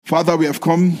Father, we have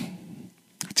come.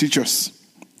 Teach us.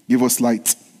 Give us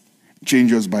light.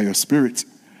 Change us by your Spirit.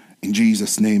 In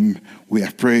Jesus' name we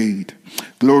have prayed.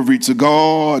 Glory to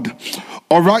God.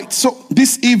 All right, so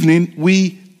this evening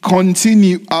we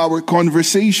continue our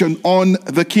conversation on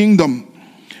the kingdom.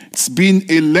 It's been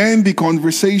a lengthy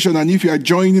conversation, and if you are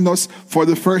joining us for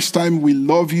the first time, we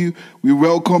love you, we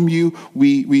welcome you,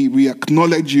 we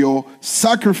acknowledge your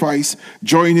sacrifice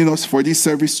joining us for this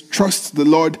service. Trust the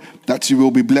Lord that you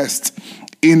will be blessed.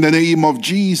 In the name of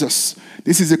Jesus.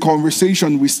 This is a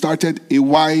conversation we started a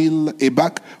while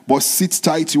back, but sit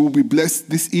tight, you will be blessed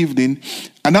this evening.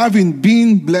 And having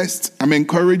been blessed, I'm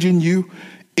encouraging you,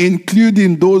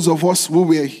 including those of us who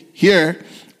were here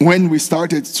when we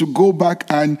started, to go back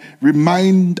and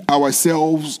remind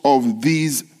ourselves of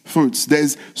these fruits.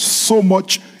 There's so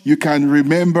much you can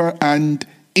remember and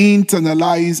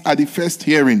internalize at the first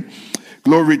hearing.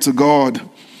 Glory to God.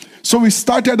 So we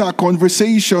started our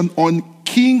conversation on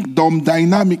kingdom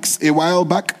dynamics a while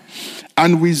back,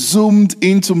 and we zoomed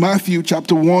into Matthew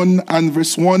chapter 1 and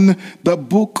verse 1, the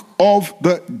book of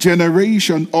the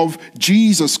generation of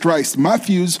Jesus Christ.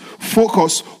 Matthew's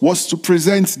focus was to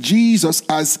present Jesus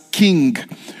as king,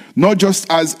 not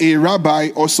just as a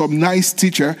rabbi or some nice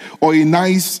teacher or a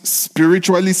nice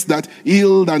spiritualist that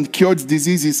healed and cured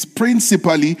diseases,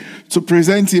 principally to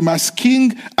present him as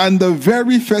king. And the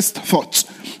very first thought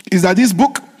is that this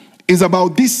book is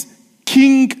about this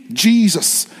King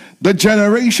Jesus, the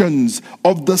generations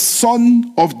of the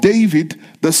son of David,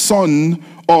 the son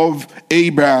of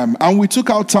Abraham. And we took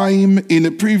our time in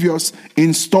a previous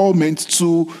installment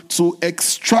to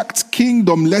extract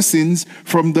kingdom lessons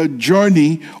from the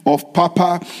journey of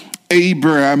Papa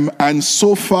Abraham. And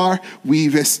so far,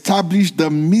 we've established the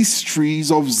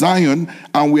mysteries of Zion,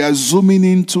 and we are zooming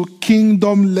into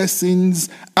kingdom lessons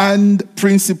and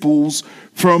principles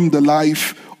from the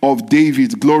life of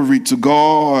David. Glory to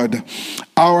God.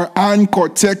 Our anchor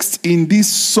text in this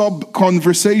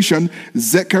sub-conversation,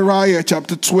 Zechariah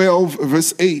chapter 12,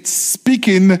 verse 8,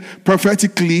 speaking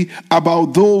prophetically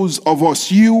about those of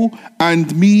us, you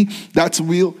and me, that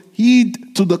will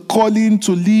heed to the calling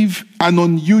to live an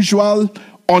unusual,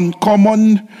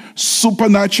 uncommon,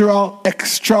 supernatural,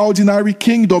 extraordinary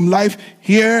kingdom life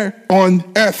here on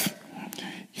earth.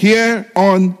 Here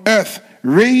on earth,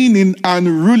 reigning and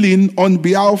ruling on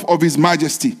behalf of his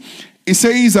majesty. It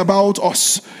says about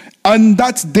us, on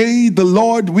that day the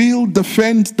Lord will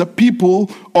defend the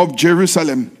people of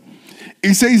Jerusalem.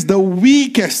 It says the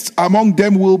weakest among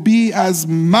them will be as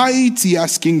mighty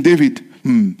as King David,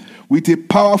 with a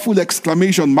powerful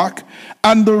exclamation mark.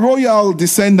 And the royal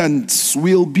descendants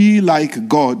will be like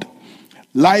God,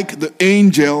 like the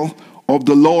angel of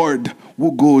the Lord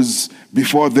who goes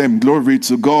before them. Glory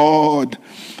to God.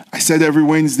 I said every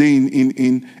Wednesday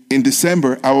in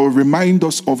December, I will remind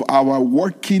us of our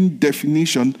working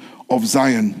definition of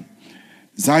Zion.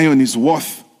 Zion is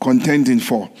worth contending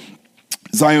for.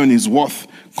 Zion is worth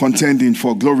contending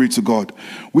for. Glory to God.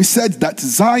 We said that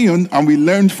Zion, and we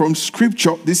learned from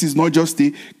scripture, this is not just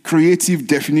a creative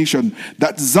definition,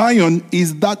 that Zion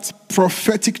is that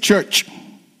prophetic church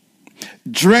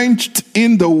drenched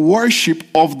in the worship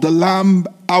of the Lamb,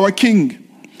 our King,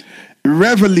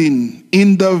 reveling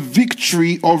in the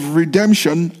victory of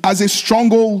redemption as a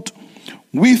stronghold,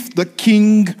 with the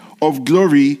King of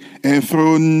glory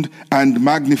enthroned and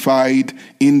magnified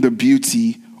in the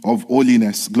beauty of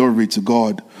holiness. Glory to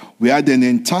God. We had an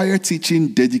entire teaching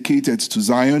dedicated to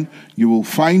Zion. You will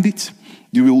find it.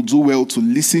 You will do well to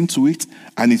listen to it,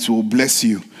 and it will bless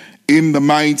you. In the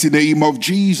mighty name of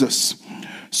Jesus.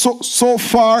 So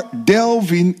far,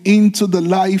 delving into the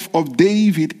life of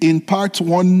David in part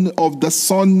 1 of the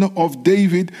Son of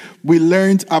David, we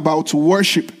learned about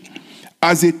worship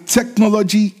as a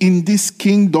technology in this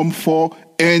kingdom for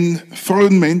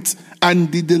enthronement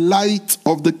and the delight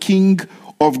of the King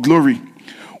of glory.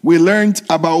 We learned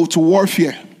about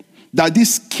warfare, that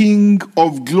this King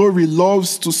of glory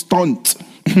loves to stunt.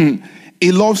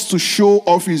 He loves to show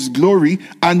off his glory,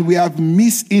 and we have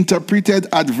misinterpreted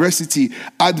adversity.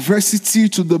 Adversity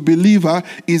to the believer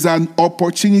is an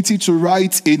opportunity to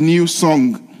write a new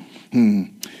song.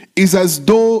 It's as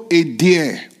though a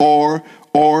deer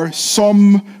or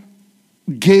some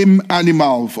game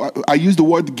animal, I use the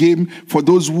word game for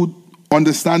those who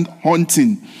understand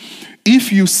hunting.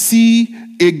 If you see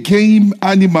a game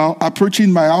animal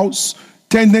approaching my house,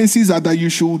 tendencies are that you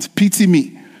should pity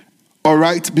me. All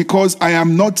right, because I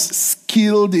am not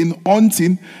skilled in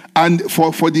hunting, and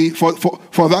for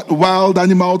that wild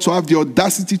animal to have the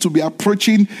audacity to be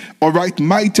approaching, all right,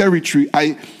 my territory,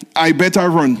 I better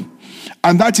run.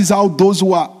 And that is how those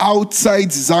who are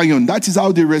outside Zion, that is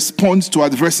how they respond to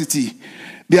adversity.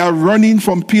 They are running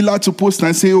from pillar to post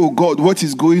and say, oh God, what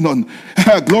is going on?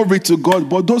 Glory to God.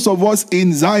 But those of us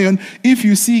in Zion, if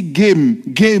you see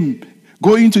game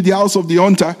going to the house of the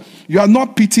hunter, you are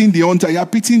not pitying the hunter, you are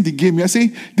pitying the game. You are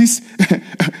saying, this,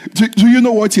 do you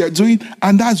know what you are doing?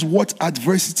 And that's what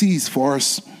adversity is for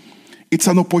us. It's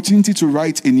an opportunity to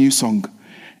write a new song.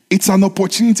 It's an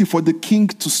opportunity for the king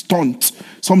to stunt.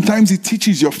 Sometimes it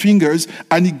teaches your fingers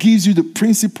and it gives you the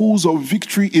principles of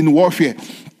victory in warfare.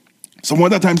 Some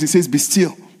other times it says, be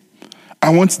still.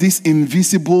 I want this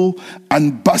invisible,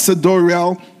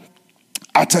 ambassadorial,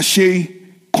 attaché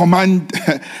command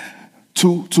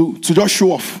to just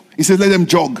show off. He says, let them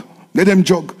jog. Let them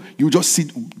jog. You just see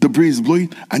the breeze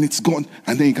blowing and it's gone.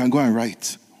 And then you can go and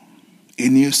write a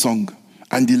new song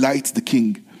and delight the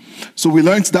king. So we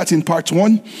learned that in part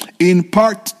 1. In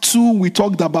part 2, we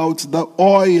talked about the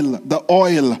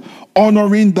oil,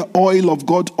 honoring the oil of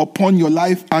God upon your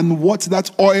life and what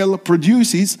that oil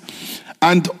produces,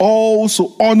 and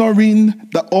also honoring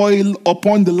the oil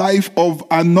upon the life of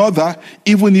another,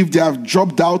 even if they have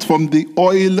dropped out from the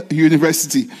oil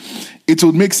university. It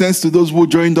would make sense to those who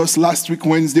joined us last week,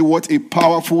 Wednesday. What a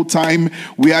powerful time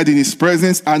we had in his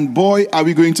presence. And boy, are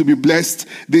we going to be blessed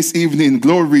this evening.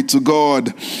 Glory to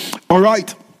God. All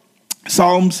right.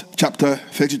 Psalms chapter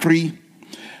 33.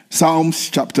 Psalms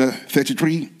chapter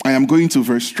 33. I am going to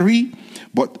verse 3,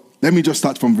 but let me just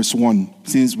start from verse 1,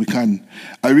 since we can.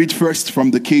 I read first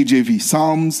from the KJV.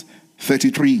 Psalms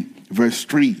 33, verse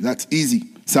 3. That's easy.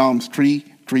 Psalms 3.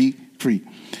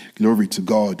 Glory to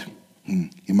God.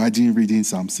 Imagine reading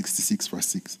Psalm 66, verse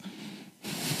 6.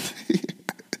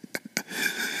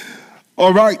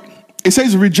 All right. It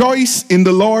says, rejoice in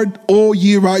the Lord, O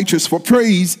ye righteous, for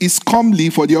praise is comely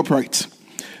for the upright.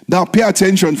 Now pay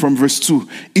attention from verse 2.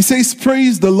 It says,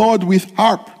 praise the Lord with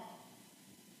harp.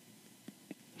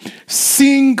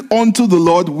 Sing unto the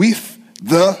Lord with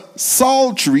the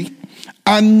psaltery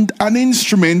and an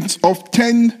instrument of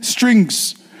 10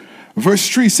 strings. Verse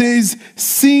 3 says,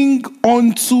 sing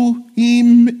unto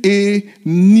him a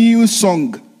new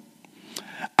song.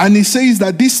 And it says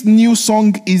that this new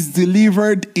song is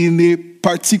delivered in a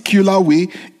particular way.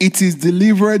 It is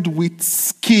delivered with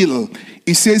skill.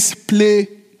 It says, play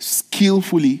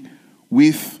skillfully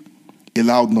with a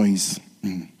loud noise.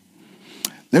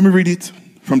 Let me read it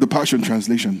from the Passion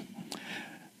Translation.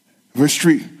 Verse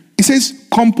 3. It says,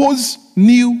 compose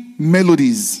new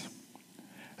melodies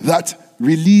that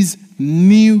release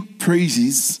new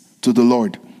praises to the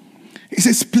Lord. It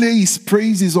says, play his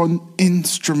praises on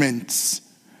instruments.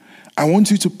 I want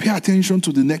you to pay attention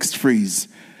to the next phrase.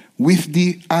 With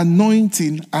the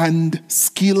anointing and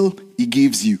skill he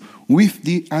gives you. With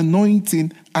the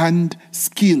anointing and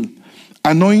skill.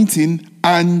 Anointing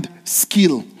and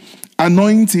skill.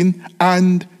 Anointing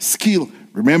and skill.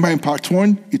 Remember in part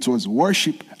 1, it was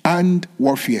worship and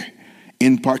warfare.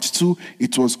 In part 2,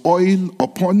 it was oil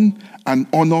upon and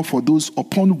honor for those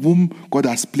upon whom God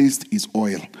has placed his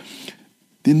oil.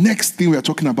 The next thing we are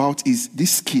talking about is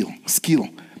this skill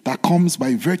that comes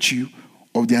by virtue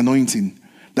of the anointing.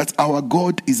 That our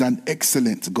God is an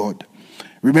excellent God.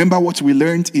 Remember what we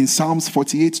learned in Psalms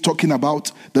 48, talking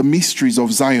about the mysteries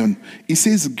of Zion. It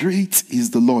says, great is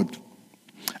the Lord,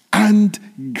 and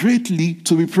greatly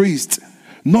to be praised,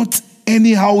 not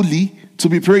anyhowly to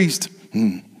be praised.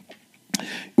 It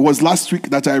was last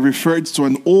week that I referred to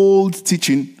an old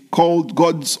teaching called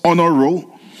God's Honor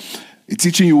Roll, a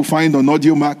teaching you will find on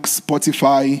AudioMac,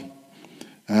 Spotify,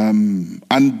 and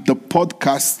the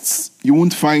podcasts. You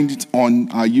won't find it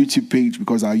on our YouTube page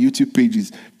because our YouTube page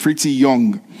is pretty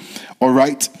young. All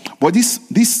right. But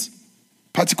this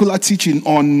particular teaching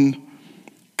on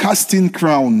casting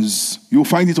crowns, you'll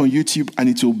find it on YouTube and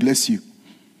it will bless you.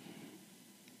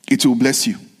 It will bless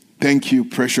you. Thank you,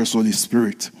 precious Holy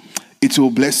Spirit. It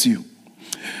will bless you.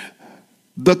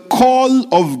 The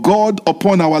call of God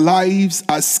upon our lives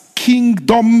as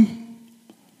kingdom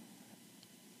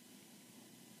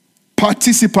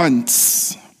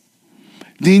participants,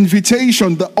 the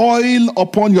invitation, the oil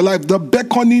upon your life, the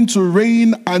beckoning to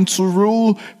reign and to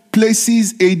rule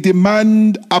places a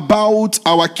demand about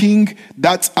our King,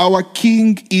 that our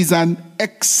King is an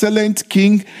excellent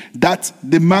King that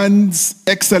demands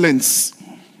excellence.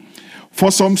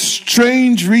 For some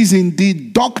strange reason, the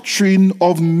doctrine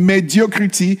of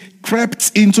mediocrity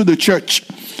crept into the church,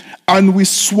 and we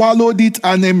swallowed it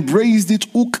and embraced it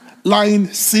hook, line,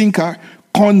 sinker,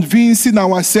 convincing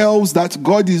ourselves that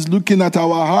God is looking at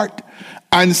our heart,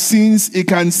 and since he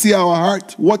can see our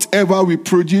heart, whatever we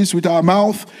produce with our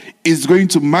mouth is going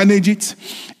to manage it.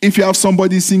 If you have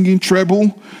somebody singing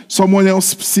treble, someone else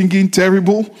singing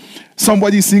terrible,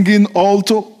 somebody singing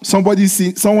alto, someone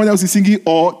else is singing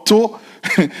auto,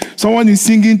 Someone is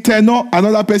singing tenor,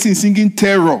 another person is singing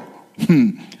terror.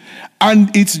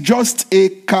 And it's just a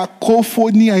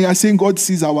cacophony, and you're saying God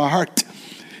sees our heart.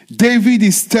 David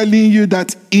is telling you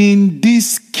that in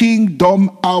this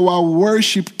kingdom, our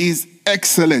worship is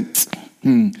excellent.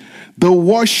 The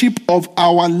worship of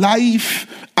our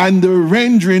life and the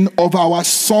rendering of our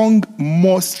song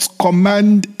must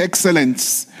command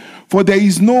excellence. For there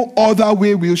is no other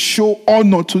way we'll show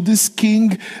honor to this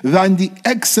king than the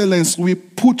excellence we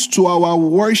put to our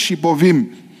worship of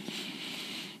him.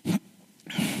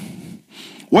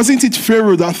 Wasn't it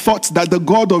Pharaoh that thought that the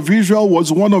God of Israel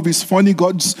was one of his funny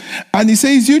gods? And he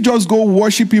says, you just go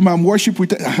worship him and worship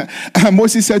with it. And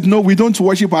Moses said, no, we don't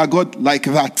worship our God like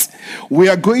that. We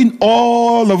are going,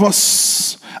 all of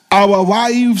us, our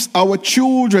wives, our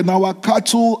children, our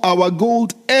cattle, our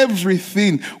gold,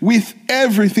 everything, with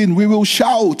everything, we will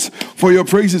shout for your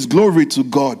praises. Glory to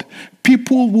God.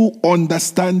 People who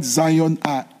understand Zion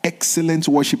are excellent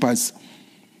worshipers.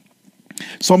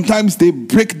 Sometimes they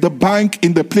break the bank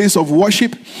in the place of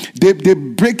worship. They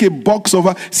break a box of...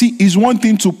 See, it's one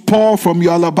thing to pour from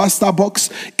your alabaster box.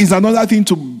 It's another thing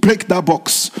to break that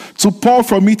box. To pour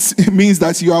from it means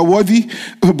that you are worthy,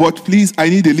 but please, I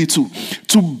need a little.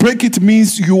 To break it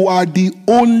means you are the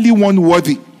only one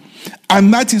worthy.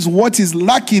 And that is what is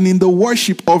lacking in the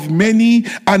worship of many,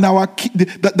 and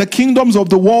the kingdoms of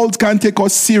the world can't take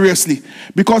us seriously.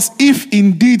 Because if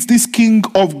indeed this King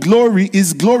of glory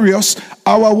is glorious,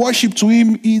 our worship to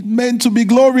him is meant to be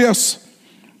glorious.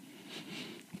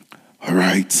 All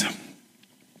right.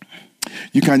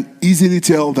 You can easily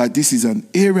tell that this is an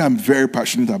area I'm very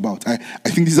passionate about. I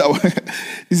think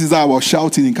this is how I was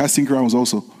shouting in Casting Crowns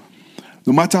also.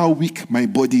 No matter how weak my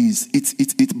body is,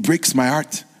 it breaks my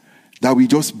heart that we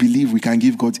just believe we can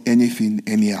give God anything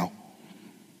anyhow.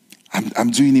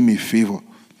 I'm doing him a favor.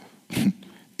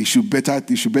 He should better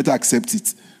accept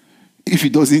it. If he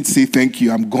doesn't say thank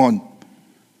you, I'm gone.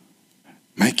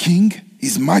 My King,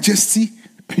 his majesty,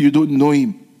 you don't know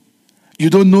him.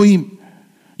 You don't know him.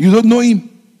 You don't know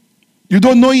him. You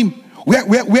don't know him.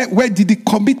 Where did the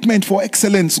commitment for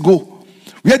excellence go?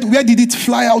 Where did it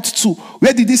fly out to?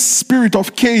 Where did this spirit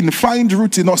of Cain find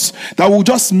root in us that will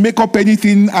just make up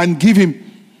anything and give him?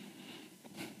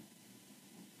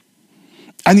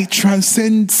 And it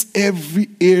transcends every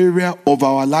area of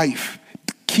our life.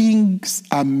 Kings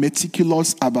are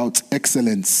meticulous about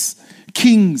excellence.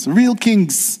 Kings, real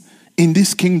kings in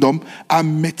this kingdom are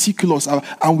meticulous.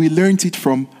 And we learned it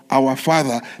from our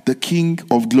Father, the King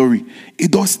of glory. He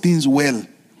does things well.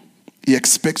 He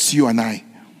expects you and I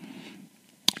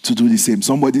to do the same.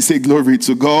 Somebody say glory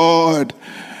to God.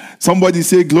 Somebody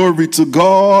say glory to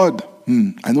God.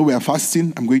 I know we are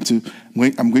fasting. I'm going to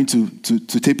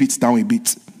tape it down a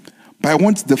bit. But I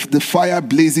want the fire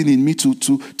blazing in me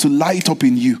to light up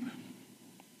in you.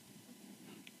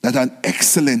 That an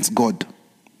excellent God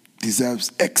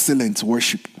deserves excellent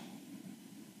worship.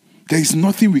 There is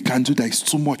nothing we can do that is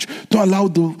too much. Don't allow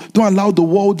the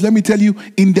world. Let me tell you,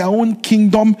 in their own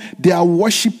kingdom, they are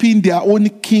worshiping their own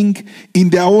king in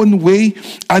their own way,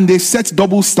 and they set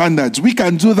double standards. We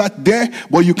can do that there,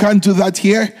 but you can't do that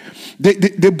here.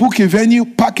 They book a venue,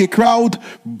 pack a crowd,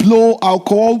 blow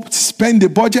alcohol, spend the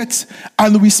budget,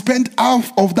 and we spend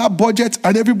half of that budget,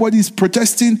 and everybody is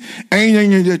protesting,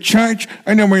 and in the church,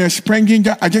 and then when you're springing,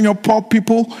 and then you're poor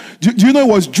people. Do you know it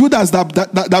was Judas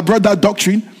that brought that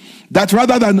doctrine? That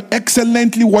rather than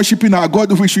excellently worshiping our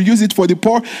God, we should use it for the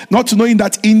poor, not knowing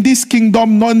that in this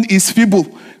kingdom none is feeble.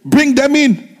 Bring them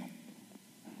in.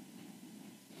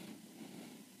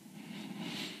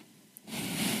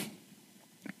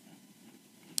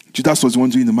 Judas was the one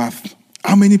doing the math.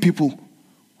 How many people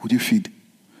would you feed?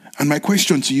 And my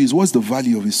question to you is, what's the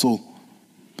value of a soul?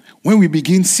 When we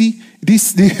begin, see,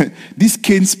 this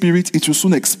Cain spirit, it will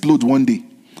soon explode one day.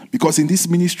 Because in this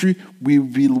ministry, we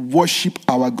will worship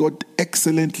our God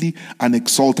excellently and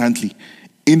exultantly.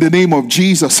 In the name of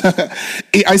Jesus.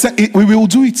 I said, we will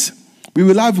do it. We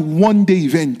will have one-day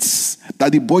events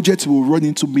that the budget will run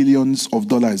into millions of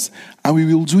dollars. And we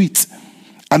will do it.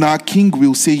 And our King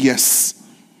will say yes.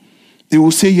 They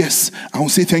will say yes. I will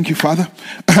say, thank you, Father.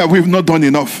 We've not done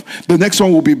enough. The next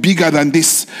one will be bigger than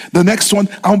this. The next one,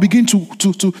 I'll begin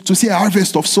to see a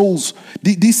harvest of souls.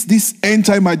 This end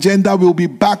time agenda will be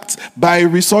backed by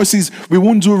resources. We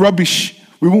won't do rubbish.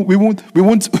 We won't.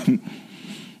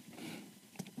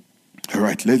 All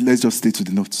right, let's just stay to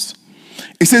the notes.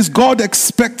 It says, God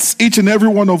expects each and every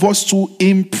one of us to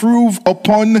improve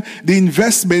upon the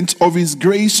investment of his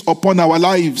grace upon our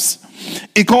lives.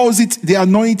 He calls it the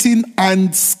anointing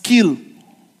and skill.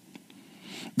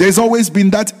 There's always been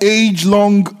that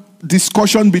age-long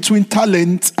discussion between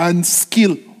talent and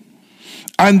skill.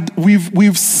 And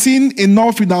we've seen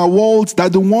enough in our world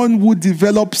that the one who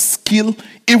develops skill,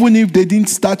 even if they didn't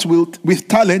start with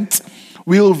talent,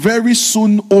 will very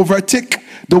soon overtake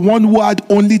the one who had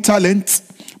only talent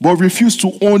but refused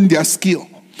to own their skill.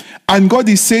 And God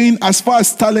is saying, as far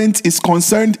as talent is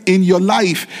concerned in your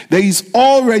life, there is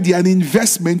already an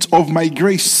investment of my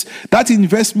grace. That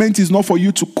investment is not for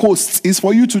you to coast, it's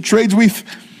for you to trade with.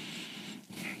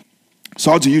 So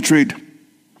how do you trade?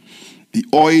 The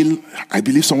oil, I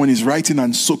believe someone is writing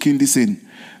and soaking this in.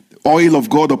 The oil of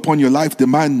God upon your life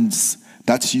demands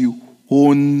that you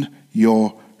own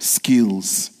your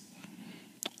skills.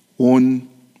 Own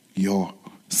your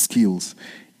skills.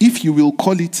 If you will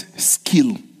call it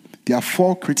skill, there are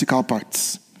 4 critical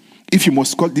parts. If you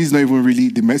must call, this is not even really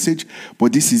the message,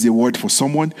 but this is a word for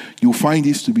someone. You'll find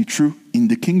this to be true in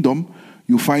the kingdom.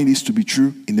 You'll find this to be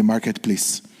true in the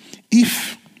marketplace.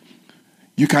 If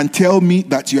you can tell me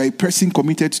that you are a person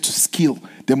committed to skill,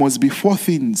 there must be 4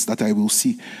 things that I will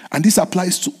see. And this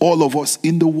applies to all of us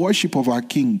in the worship of our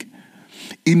King,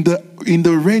 in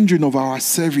the rendering of our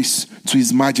service to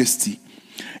His Majesty.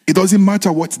 It doesn't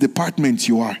matter what department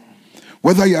you are.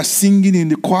 Whether you are singing in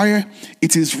the choir,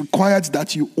 it is required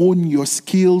that you own your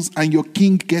skills and your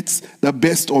King gets the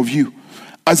best of you.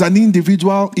 As an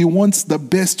individual, He wants the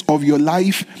best of your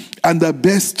life and the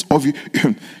best of you.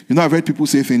 I've heard people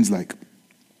say things like,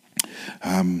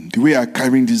 the way you're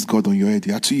carrying this God on your head,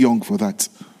 you're too young for that.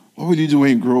 What will you do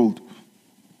when you grow old?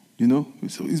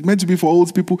 So it's meant to be for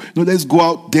old people. Let's go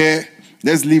out there,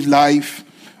 let's live life,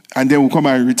 and then we'll come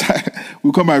and retire.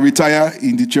 We'll come and retire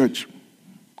in the church.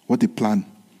 What a plan.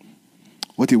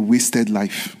 What a wasted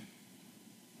life.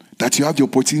 That you have the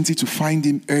opportunity to find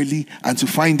Him early and to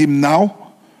find Him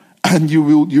now, and you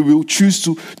will choose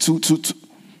to.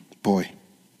 Boy,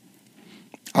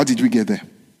 how did we get there?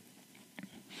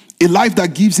 A life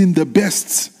that gives Him the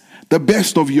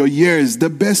best of your years, the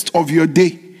best of your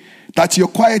day. That your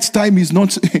quiet time is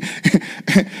not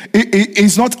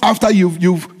it's not after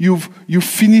you've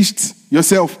finished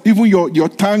yourself. Even your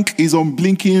tank is on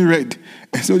blinking red.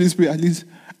 And so this way, at least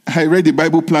I read the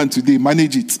Bible plan today.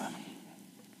 Manage it.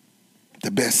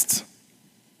 The best.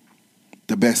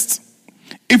 The best.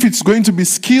 If it's going to be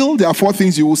skill, there are 4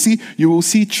 things you will see. You will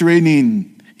see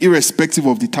training, irrespective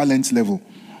of the talent level.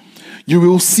 You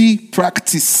will see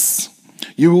practice.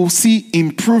 You will see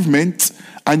improvement.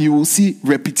 And you will see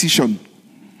repetition.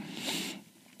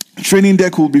 Training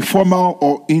there could be formal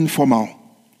or informal.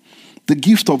 The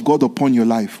gift of God upon your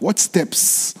life. What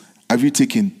steps have you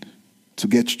taken to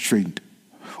get trained?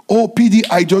 Oh, PD,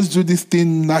 I just do this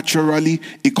thing naturally.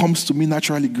 It comes to me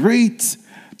naturally. Great.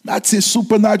 That's a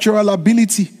supernatural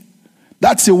ability.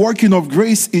 That's a working of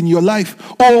grace in your life.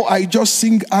 Oh, I just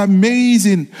sing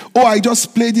amazing. Oh, I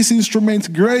just play this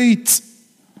instrument. Great.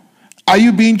 Are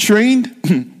you being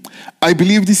trained? I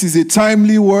believe this is a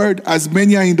timely word as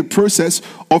many are in the process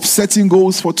of setting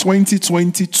goals for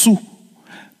 2022.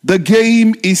 The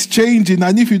game is changing,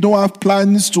 and if you don't have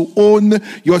plans to own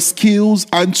your skills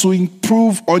and to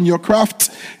improve on your craft,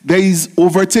 there is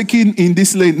overtaking in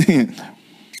this lane.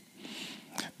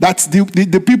 That's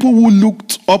the people who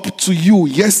looked up to you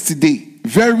yesterday.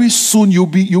 Very soon you'll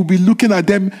be looking at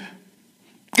them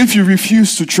if you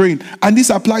refuse to train. And this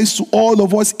applies to all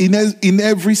of us in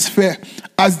every sphere.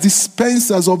 As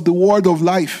dispensers of the word of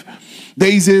life, there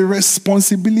is a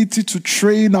responsibility to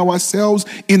train ourselves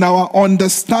in our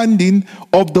understanding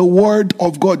of the word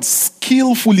of God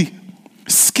skillfully.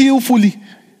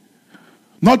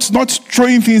 Not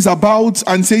throwing things about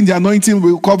and saying the anointing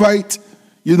will cover it.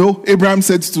 Abraham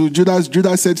said to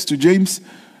Judas said to James,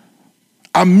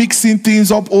 I'm mixing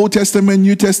things up, Old Testament,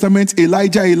 New Testament,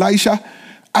 Elijah, Elisha.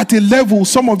 At a level,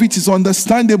 some of it is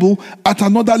understandable. At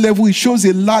another level, it shows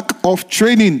a lack of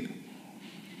training.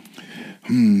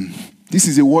 This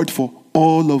is a word for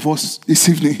all of us this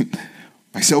evening,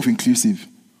 myself inclusive.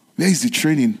 Where is the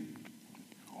training?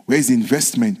 Where is the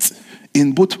investment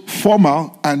in both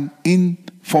formal and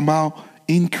informal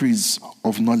increase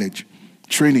of knowledge?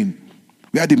 Training.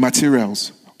 Where are the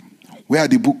materials? Where are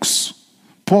the books?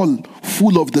 Paul,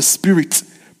 full of the Spirit,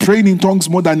 praying in tongues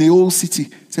more than the whole city,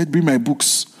 said, bring my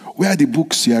books. Where are the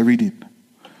books you are reading?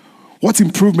 What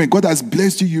improvement? God has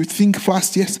blessed you. You think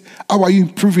fast, yes. How are you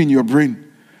improving your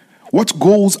brain? What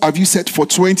goals have you set for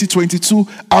 2022?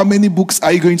 How many books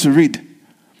are you going to read?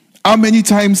 How many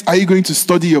times are you going to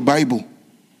study your Bible?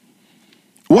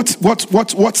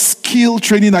 What skill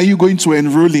training are you going to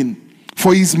enroll in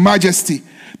for His Majesty?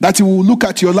 That He will look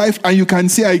at your life and you can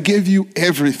say, I gave you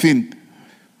everything.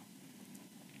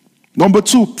 Number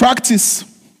 2, practice.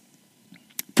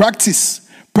 Practice.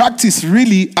 Practice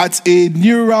really at a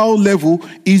neural level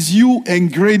is you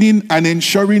ingraining and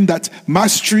ensuring that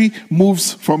mastery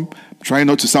moves from, trying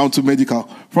not to sound too medical,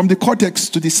 from the cortex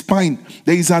to the spine.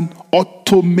 There is an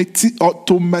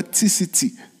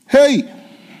automaticity. Hey!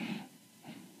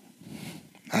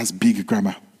 That's big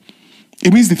grammar.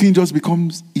 It means the thing just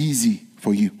becomes easy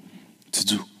for you to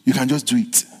do. You can just do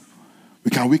it.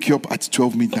 We can wake you up at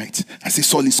 12 midnight and say,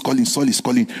 Saul is calling, Saul is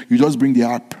calling. You just bring the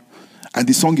harp. And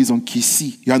the song is on key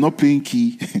C. You are not playing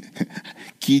key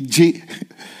J.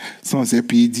 Someone say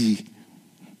PD.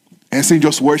 And saying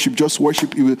just worship, just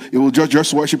worship. It will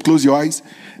just worship. Close your eyes.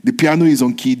 The piano is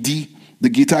on key D. The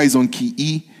guitar is on key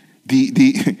E.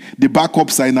 The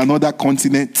backups are in another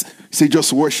continent. Say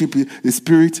just worship the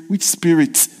spirit. Which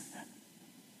spirit?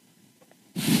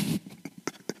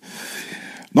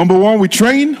 Number one, we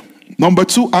train. Number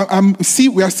two,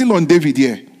 we are still on David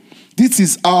here. This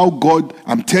is how God,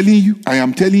 I am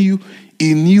telling you,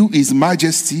 he knew his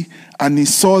majesty and he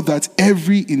saw that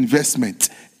every investment,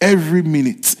 every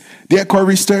minute, dear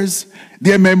choristers,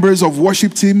 dear members of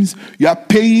worship teams, you are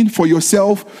paying for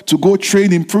yourself to go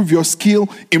train, improve your skill,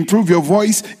 improve your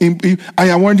voice. I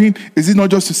am wondering, is it not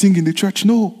just to sing in the church?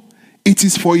 No, it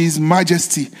is for his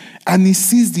majesty. And he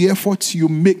sees the efforts you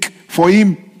make for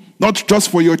him, not just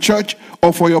for your church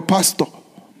or for your pastor.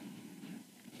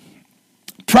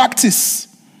 Practice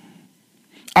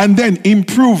and then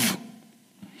improve.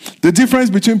 The difference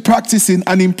between practicing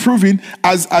and improving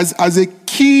as a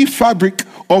key fabric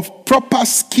of proper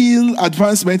skill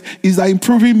advancement is that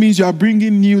improving means you are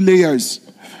bringing new layers.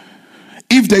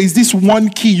 If there is this one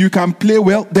key you can play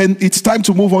well, then it's time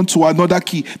to move on to another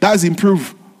key. That's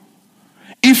improve.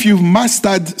 If you've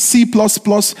mastered C++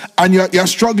 and you're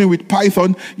struggling with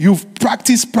Python, you've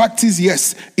practiced,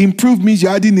 yes. Improve means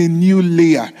you're adding a new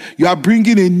layer. You are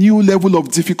bringing a new level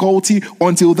of difficulty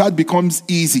until that becomes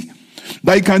easy.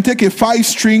 That you can take a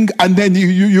 5-string and then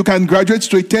you can graduate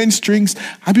to a 10 strings.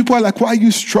 And people are like, why are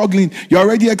you struggling? You're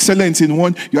already excellent in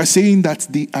one. You are saying that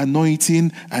the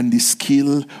anointing and the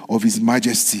skill of his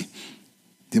majesty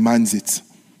demands it.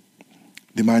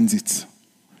 Demands it.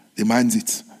 Demands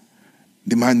it.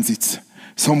 Demands it.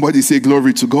 Somebody say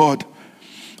glory to God.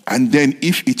 And then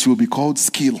if it will be called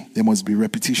skill, there must be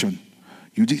repetition.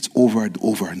 You do it over and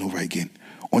over and over again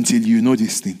until you know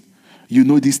this thing. You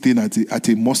know this thing at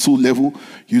a muscle level.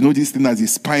 You know this thing at a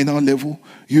spinal level.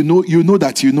 You know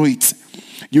that you know it.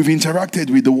 You've interacted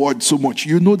with the word so much.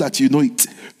 You know that you know it.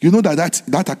 You know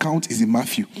that account is in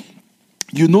Matthew.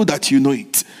 You know that you know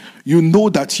it. You know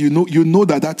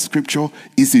that that scripture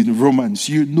is in Romans.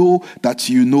 You know that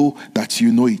you know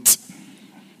it.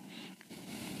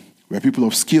 We are people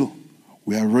of skill.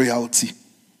 We are royalty.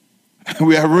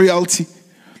 We are royalty.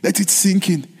 Let it sink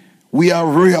in. We are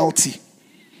royalty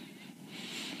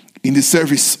in the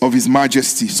service of his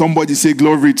majesty. Somebody say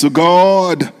glory to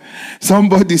God.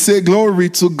 Somebody say glory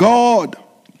to God.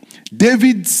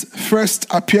 David's first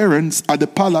appearance at the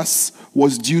palace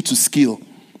was due to skill.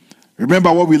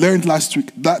 Remember what we learned last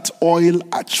week? That oil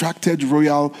attracted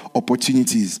royal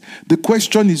opportunities. The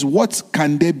question is, what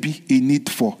can there be a need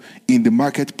for in the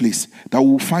marketplace that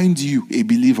will find you, a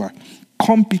believer,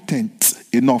 competent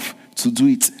enough to do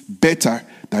it better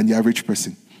than the average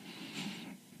person?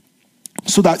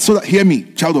 So that, hear me,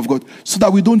 child of God, so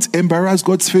that we don't embarrass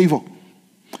God's favor.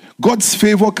 God's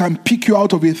favor can pick you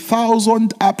out of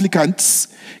 1,000 applicants,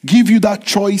 give you that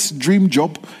choice dream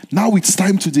job. Now it's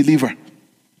time to deliver.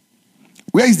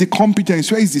 Where is the competence?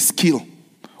 Where is the skill?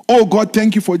 Oh God,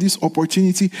 thank you for this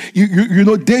opportunity. You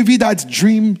know, David had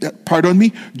Joseph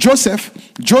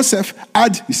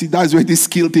had, you see, that's where this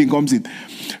skill thing comes in.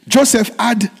 Joseph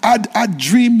had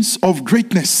dreams of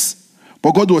greatness,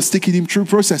 but God was taking him through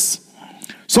process.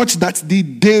 Such that the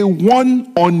day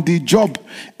one on the job,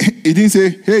 he didn't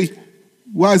say, hey,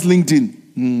 where's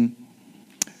LinkedIn?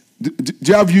 Do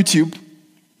you have YouTube?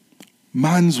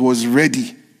 Man's was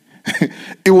ready.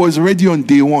 It was ready on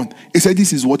day one. He said,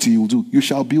 this is what you will do. You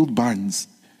shall build barns.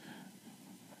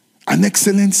 An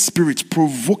excellent spirit,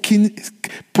 provoking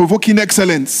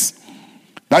excellence.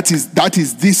 That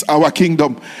is this our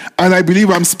kingdom. And I believe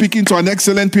I'm speaking to an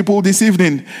excellent people this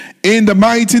evening. In the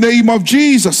mighty name of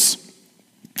Jesus.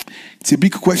 It's a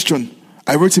big question.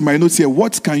 I wrote in my notes here,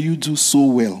 what can you do so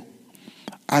well?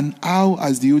 And how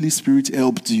has the Holy Spirit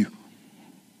helped you?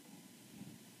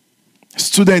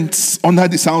 Students, under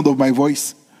the sound of my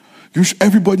voice,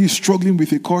 everybody is struggling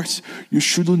with a course. You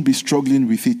shouldn't be struggling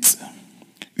with it.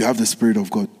 You have the Spirit of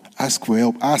God. Ask for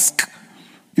help. Ask.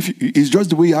 It's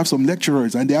just the way you have some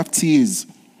lecturers and they have TAs.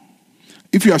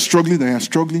 If you are struggling and you are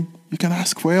struggling, you can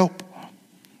ask for help.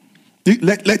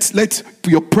 Let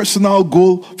your personal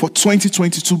goal for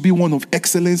 2022 be one of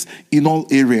excellence in all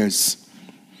areas.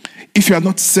 If you are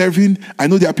not serving, I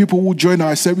know there are people who join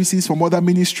our services from other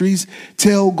ministries.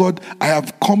 Tell God, I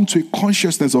have come to a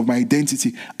consciousness of my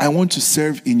identity. I want to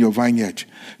serve in your vineyard.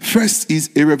 First is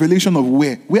a revelation of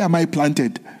where. Where am I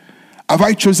planted? Have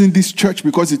I chosen this church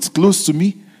because it's close to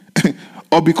me?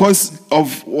 Or because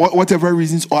of whatever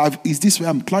reasons? Or is this where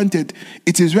I'm planted?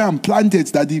 It is where I'm planted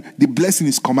that the blessing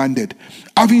is commanded.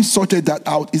 Having sorted that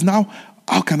out is now,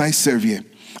 how can I serve here?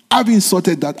 Having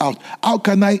sorted that out, how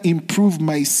can I improve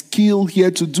my skill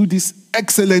here to do this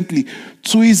excellently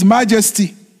to His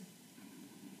Majesty?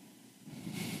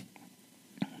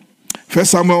 1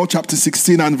 Samuel chapter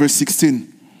 16 and verse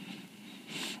 16.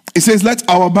 It says, let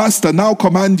our master now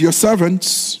command your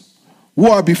servants who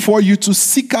are before you to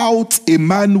seek out a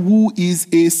man who is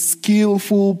a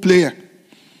skillful player.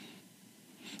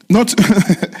 Not,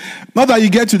 not that you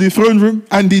get to the throne room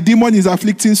and the demon is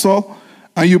afflicting Saul,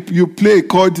 and you play a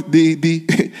chord,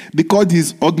 the chord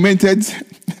is augmented,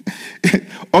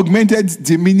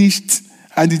 diminished,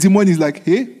 and the demon is like,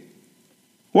 hey,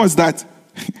 what's that?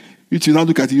 You should now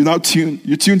look at it,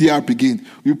 you tune the harp again,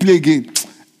 you play again.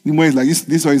 The demon is like,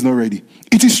 this one is not ready.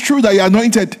 It is true that you are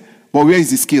anointed, but where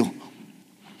is the skill?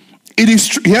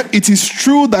 It is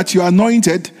true that you are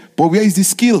anointed, but where is the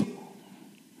skill?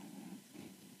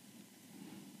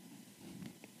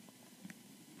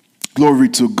 Glory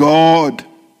to God.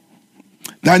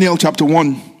 Daniel chapter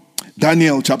 1.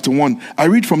 I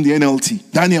read from the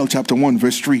NLT. Daniel chapter 1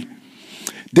 verse 3.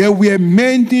 There were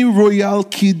many royal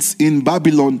kids in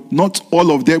Babylon. Not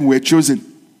all of them were chosen.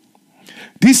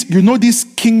 This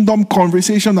kingdom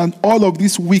conversation and all of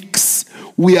these weeks,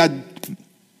 we are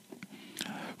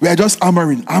just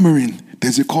hammering.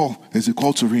 There's a call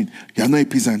to reign. You are not a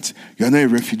peasant. You are not a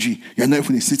refugee. You are not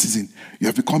even a citizen. You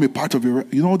have become a part of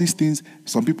all these things.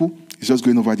 Some people, it's just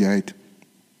going over their head.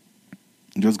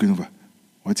 Just going over.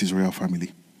 What is royal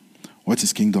family? What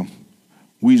is kingdom?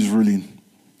 Who is ruling?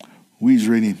 Who is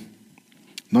reigning?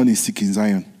 None is sick in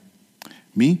Zion.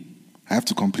 Me, I have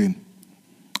to complain.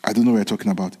 I don't know what you're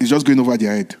talking about. It's just going over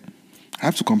their head. I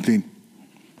have to complain.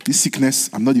 This sickness,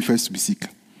 I'm not the first to be sick.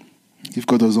 If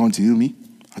God doesn't want to heal me,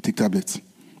 I'll take tablets.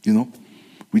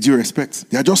 With due respect.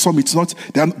 They are just some, it's not,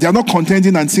 they are not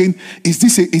contending and saying, is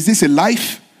this a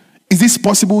life? Is this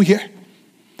possible here?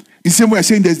 It's the same way I'm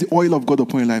saying there's the oil of God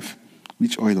upon your life.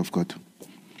 Which oil of God?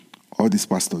 All these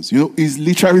pastors. Is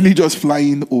literally just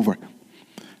flying over.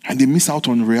 And they miss out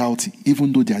on reality,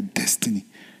 even though their destiny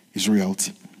is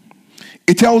reality.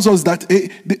 It tells us that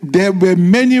there were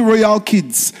many royal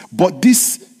kids, but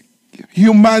this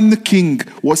human king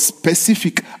was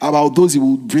specific about those he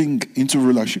would bring into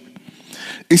rulership.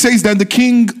 It says, then the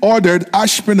king ordered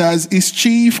Ashpenaz, his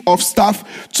chief of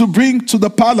staff, to bring to the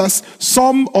palace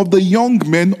some of the young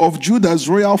men of Judah's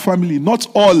royal family. Not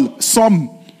all, some.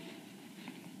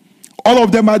 All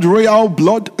of them had royal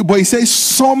blood, but he says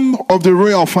some of the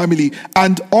royal family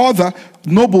and other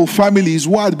noble families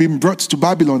who had been brought to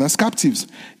Babylon as captives.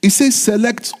 It says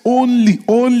select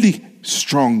only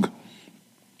strong,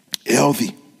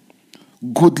 healthy,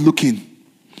 good looking.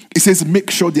 It says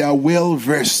make sure they are well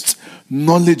versed,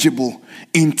 knowledgeable,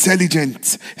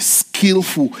 intelligent,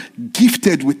 skillful,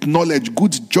 gifted with knowledge,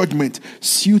 good judgment,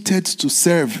 suited to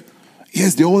serve.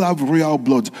 Yes, they all have royal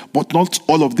blood, but not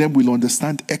all of them will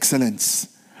understand excellence.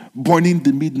 Burning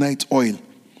the midnight oil.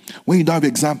 When you don't have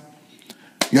exam,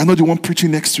 you are not the one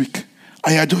preaching next week.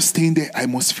 And you are just staying there. I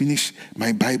must finish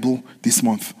my Bible this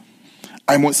month.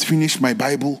 I must finish my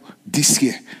Bible this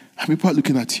year. And people are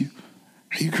looking at you.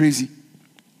 Are you crazy?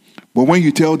 But when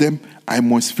you tell them, I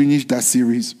must finish that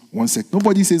series, one sec.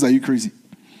 Nobody says, are you crazy?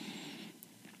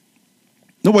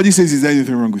 Nobody says, is there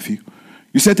anything wrong with you?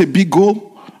 You set a big goal.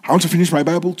 I want to finish my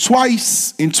Bible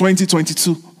twice in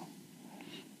 2022.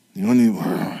 You only,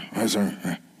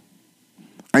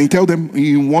 and you tell them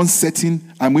in one setting,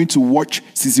 I'm going to watch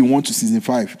season 1 to season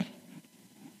 5.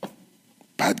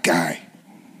 Bad guy.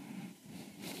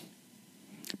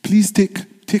 Please take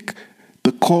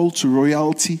the call to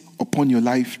royalty upon your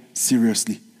life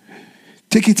seriously.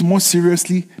 Take it more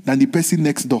seriously than the person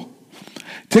next door.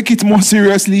 Take it more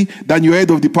seriously than your head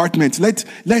of department.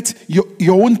 Let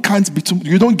your own can't be too.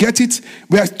 You don't get it?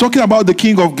 We are talking about the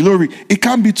King of Glory. It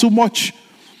can't be too much.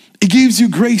 It gives you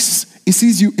grace. It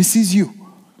sees you.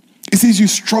 It sees you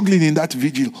struggling in that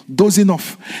vigil, dozing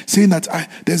off, saying that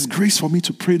there's grace for me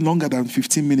to pray longer than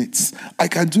 15 minutes. I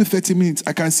can do 30 minutes.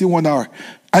 I can say 1 hour.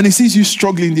 And it sees you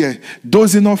struggling there,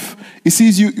 dozing off. It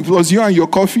sees you, it was you and your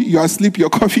coffee. You are asleep. Your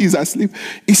coffee is asleep.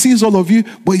 It sees all of you,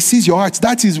 but it sees your heart.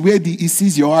 That is where it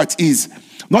sees your heart is.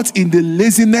 Not in the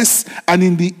laziness and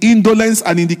in the indolence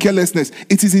and in the carelessness.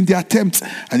 It is in the attempt.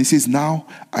 And it says, now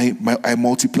I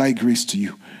multiply grace to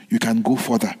you. You can go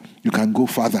further. You can go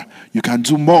further. You can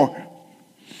do more.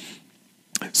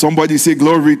 Somebody say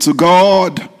glory to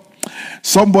God.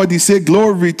 Somebody say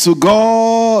glory to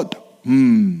God.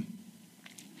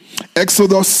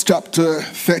 Exodus chapter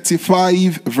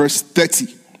 35 verse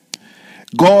 30.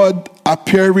 God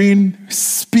appearing,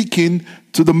 speaking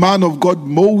to the man of God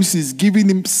Moses, giving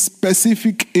him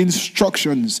specific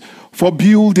instructions for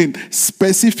building,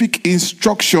 specific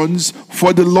instructions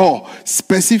for the law,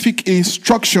 specific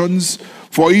instructions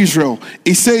for Israel.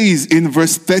 It says in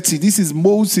verse 30, this is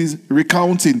Moses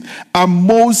recounting, and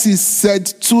Moses said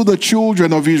to the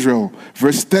children of Israel,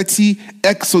 verse 30,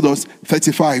 Exodus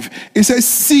 35, it says,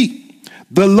 see,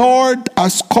 the Lord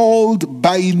has called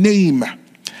by name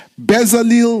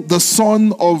Bezalel the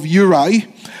son of Uri,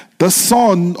 the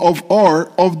son of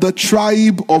Ur of the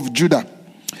tribe of Judah.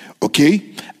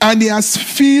 Okay? And he has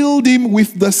filled him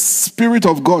with the Spirit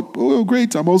of God. Oh,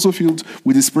 great. I'm also filled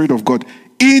with the Spirit of God.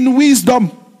 In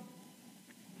wisdom,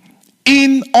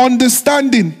 in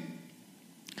understanding,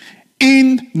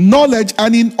 in knowledge,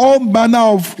 and in all manner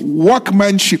of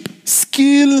workmanship.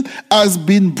 Skill has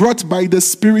been brought by the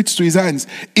Spirit to his hands.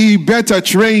 He better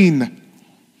train.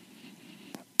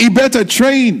 He better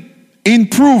train,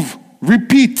 improve,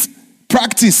 repeat,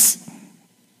 practice.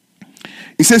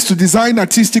 It says to design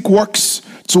artistic works,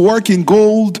 to work in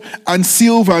gold and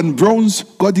silver and bronze.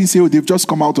 God didn't say, oh, they've just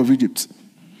come out of Egypt.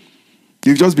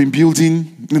 They've just been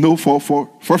building, for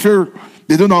Pharaoh.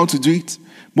 They don't know how to do it.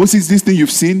 Moses, this thing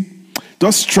you've seen,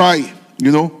 just try,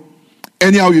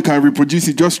 Anyhow you can reproduce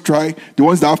it, just try. The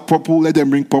ones that have purple, let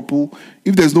them bring purple.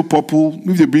 If there's no purple,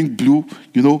 if they bring blue,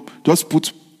 just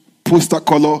put poster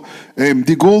color.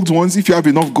 The gold ones, if you have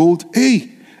enough gold,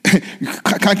 hey,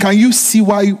 can you see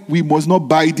why we must not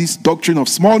buy this doctrine of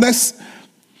smallness?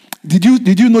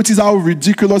 Did you notice how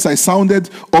ridiculous I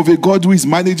sounded of a God who is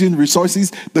managing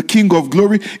resources, the King of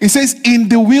glory? It says, in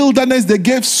the wilderness they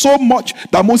gave so much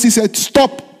that Moses said,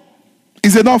 stop,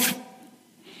 it's enough.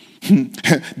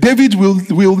 David will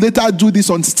later do this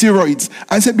on steroids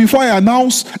and say, before I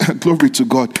announce, glory to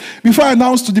God, before I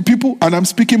announce to the people, and I'm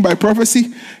speaking by prophecy,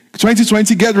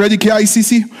 2020, get ready,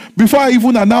 KICC, before I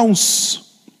even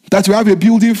announce that we have a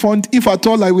building fund, if at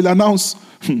all I will announce,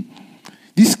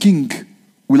 this king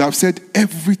will have said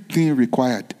everything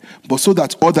required, but so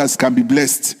that others can be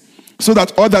blessed. So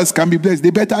that others can be blessed.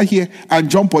 They better hear and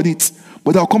jump on it.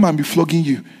 But they'll come and be flogging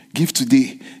you. Give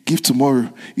today, give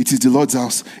tomorrow. It is the Lord's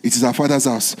house. It is our Father's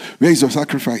house. Where is your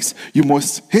sacrifice? You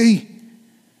must, hey,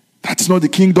 that's not the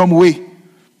kingdom way.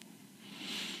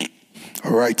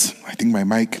 All right. I think my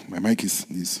mic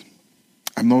is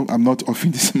I'm not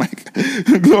offing this mic.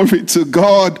 Glory to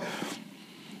God.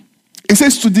 It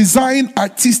says to design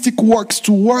artistic works,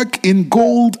 to work in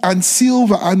gold and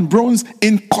silver and bronze,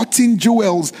 in cutting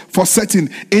jewels for setting,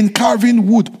 in carving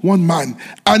wood, one man,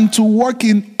 and to work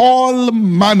in all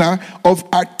manner of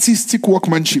artistic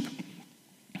workmanship.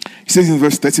 He says in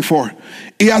verse 34,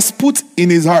 he has put in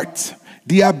his heart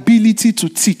the ability to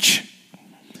teach.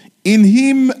 In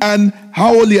him and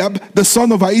Aholiab, the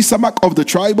son of Ahisamach of the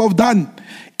tribe of Dan.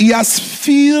 He has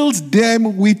filled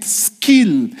them with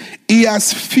skill. He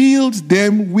has filled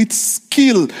them with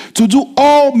skill to do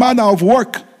all manner of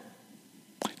work.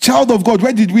 Child of God,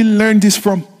 where did we learn this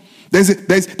from?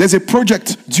 There's a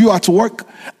project due at work,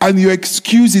 and your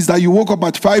excuse is that you woke up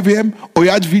at 5 a.m. or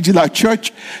you had vigil at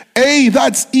church. Hey,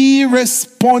 that's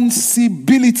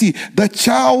irresponsibility. The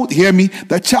child, hear me,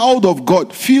 the child of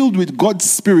God, filled with God's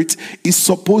Spirit, is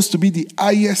supposed to be the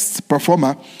highest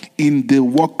performer in the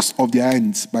works of their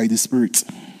hands by the Spirit.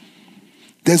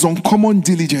 There's uncommon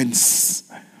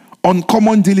diligence.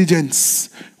 Uncommon diligence.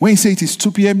 When you say it is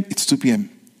 2 p.m., it's 2 p.m.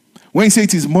 When you say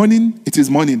it is morning, it is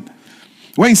morning.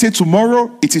 When you say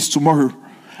tomorrow, it is tomorrow.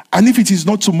 And if it is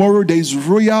not tomorrow, there is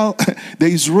royal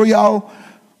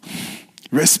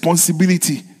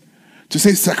responsibility to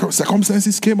say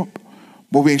circumstances came up,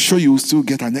 but we ensure you will still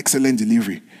get an excellent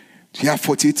delivery. You have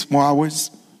 48 more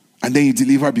hours, and then you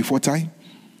deliver before time.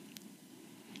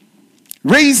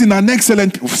 Raising an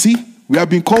excellent, see, we have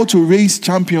been called to raise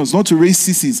champions, not to raise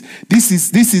sissies.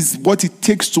 This is what it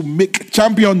takes to make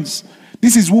champions.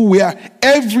 This is who we are.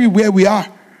 Everywhere we are.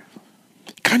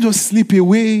 Can't just slip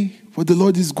away, for the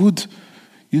Lord is good.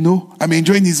 I'm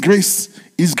enjoying his grace.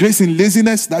 His grace in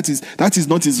laziness, that is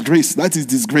not his grace. That is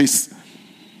disgrace.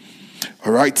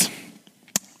 All right.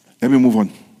 Let me move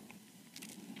on.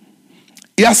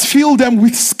 He has filled them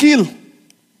with skill.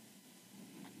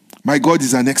 My God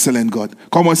is an excellent God.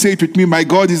 Come on, say it with me. My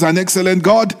God is an excellent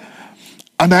God,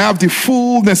 and I have the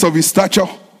fullness of his stature.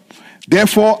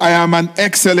 Therefore, I am an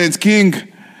excellent king,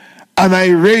 and I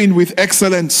reign with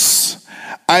excellence.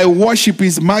 I worship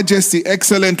his majesty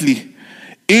excellently.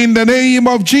 In the name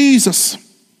of Jesus.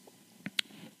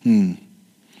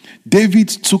 David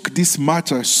took this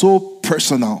matter so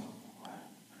personal,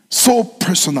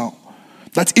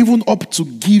 that even up to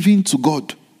giving to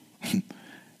God, he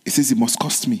says it must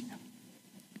cost me.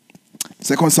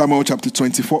 2 Samuel chapter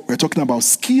 24, we're talking about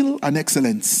skill and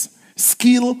excellence.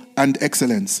 Skill and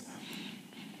excellence.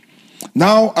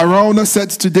 Now, Araunah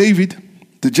said to David,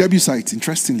 the Jebusite,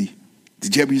 interestingly, the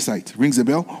Jebusite, rings a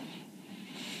bell?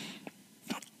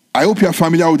 I hope you are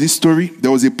familiar with this story.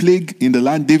 There was a plague in the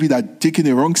land. David had taken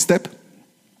a wrong step,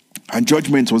 and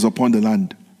judgment was upon the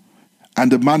land.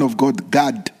 And the man of God,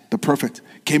 Gad, the prophet,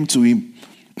 came to him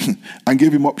and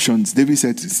gave him options. David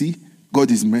said, see,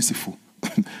 God is merciful.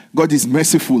 God is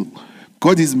merciful.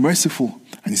 God is merciful.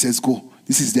 And he says, go.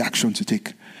 This is the action to take.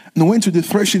 And he went to the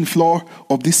threshing floor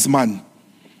of this man.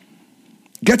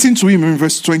 Getting to him in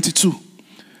verse 22.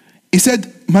 He said,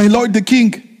 my lord the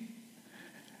king,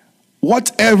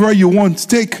 whatever you want,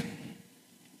 take.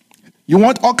 You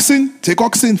want oxen? Take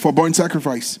oxen for burnt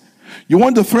sacrifice. You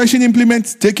want the threshing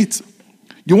implement? Take it.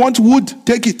 You want wood?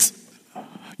 Take it.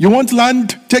 You want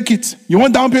land? Take it. You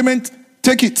want down payment?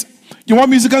 Take it. You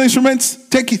want musical instruments?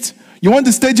 Take it. You want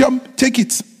the stadium? Take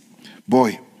it.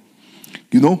 Boy,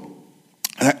 you know,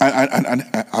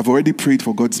 I've already prayed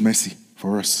for God's mercy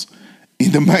for us.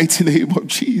 In the mighty name of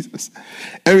Jesus.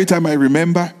 Every time I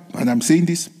remember, and I'm saying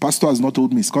this, Pastor has not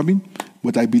told me he's coming,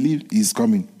 but I believe he's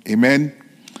coming. Amen.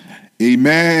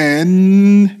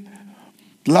 Amen.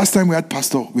 The last time we had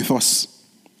Pastor with us,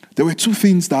 there were two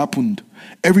things that happened.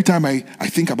 Every time I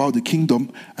think about the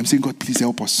kingdom, I'm saying, God, please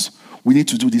help us. We need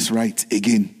to do this right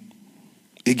again.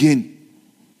 Again.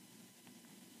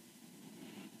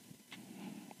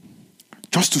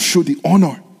 Just to show the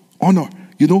honor.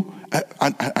 You know,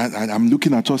 and I'm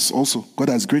looking at us also. God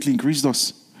has greatly increased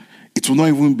us. It will not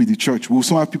even be the church. We will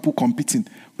still have people competing.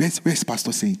 Where's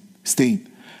Pastor staying?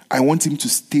 I want him to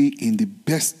stay in the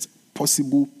best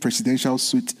possible presidential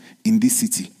suite in this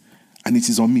city. And it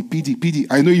is on me. PD,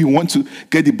 I know you want to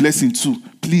get the blessing too.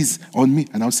 Please, on me.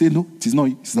 And I'll say, no, it's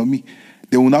not me.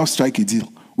 They will now strike a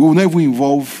deal. We will never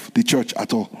involve the church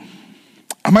at all.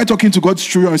 Am I talking to God's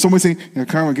children? Or someone saying,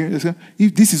 come again?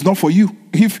 If this is not for you,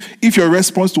 if your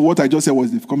response to what I just said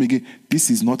was, come again, this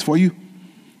is not for you.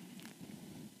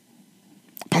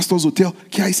 Pastor's Hotel,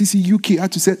 KICC UK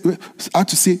had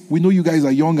to say, we know you guys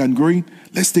are young and growing.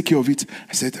 Let's take care of it.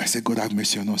 I said, God have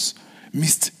mercy on us.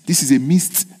 This is a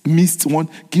missed one.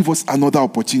 Give us another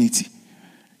opportunity.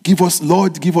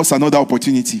 Lord, give us another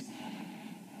opportunity.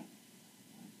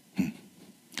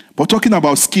 But talking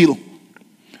about skill,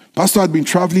 Pastor had been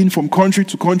traveling from country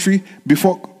to country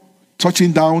before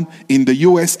touching down in the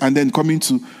US and then coming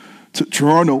to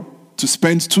Toronto to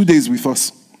spend 2 days with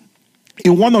us.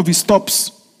 In one of his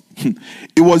stops,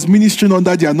 he was ministering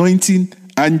under the anointing,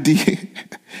 and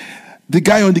the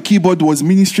guy on the keyboard was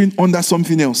ministering under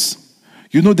something else.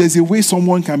 You know, there's a way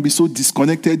someone can be so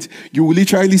disconnected. You will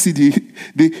literally see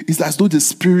it's as though the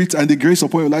spirit and the grace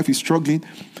upon your life is struggling.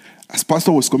 As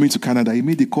Pastor was coming to Canada, he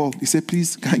made a call. He said,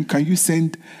 please, can you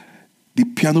send the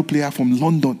piano player from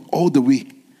London all the way?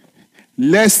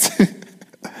 Lest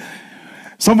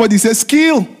somebody says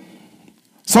skill.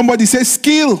 Somebody says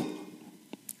skill.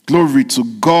 Glory to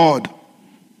God.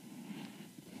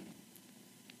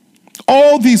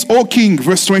 All these, O king,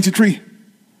 verse 23.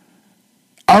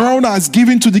 Araunah has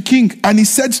given to the king, and he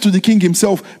said to the king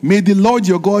himself, may the Lord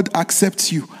your God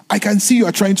accept you. I can see you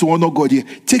are trying to honor God here.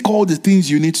 Take all the things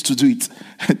you need to do it.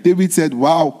 David said,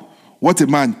 wow, what a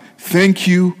man. Thank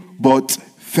you, but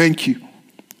thank you.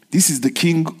 This is the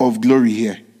King of glory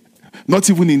here. Not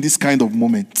even in this kind of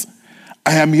moment.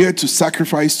 I am here to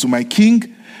sacrifice to my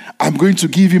king. I'm going to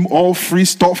give him all free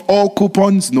stuff, all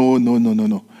coupons. No.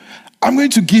 I'm going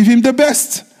to give him the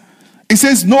best. He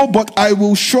says, no, but I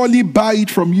will surely buy it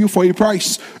from you for a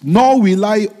price. Nor will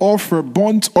I offer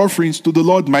burnt offerings to the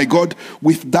Lord my God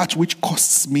with that which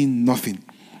costs me nothing.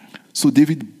 So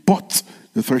David bought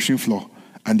the threshing floor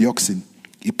and the oxen.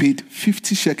 He paid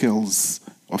 50 shekels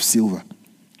of silver.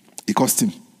 It cost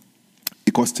him.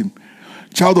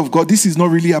 Child of God, this is not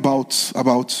really about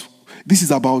this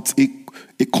is about a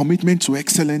commitment to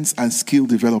excellence and skill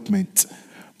development.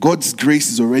 God's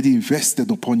grace is already invested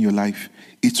upon your life.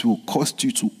 It will cost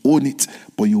you to own it,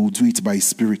 but you will do it by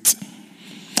Spirit.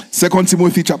 2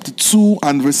 Timothy chapter 2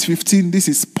 and verse 15. This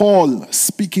is Paul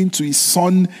speaking to his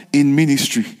son in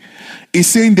ministry. He's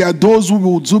saying there are those who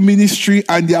will do ministry,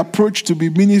 and the approach to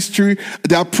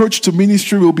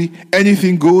ministry will be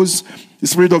anything goes. The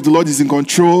Spirit of the Lord is in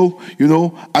control, I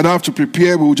don't have to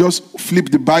prepare. We'll just flip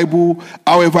the Bible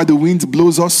however the wind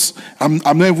blows us. I'm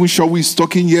not even sure who is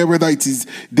talking here, whether it is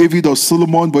David or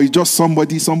Solomon, but it's just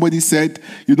somebody said,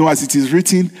 as it is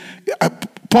written.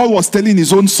 Paul was telling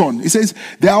his own son, he says,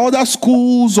 there are other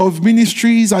schools of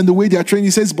ministries and the way they are trained.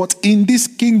 He says, but in this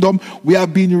kingdom, we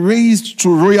have been raised to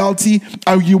royalty,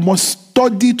 and you must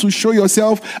study to show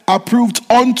yourself approved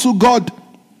unto God.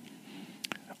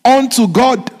 Unto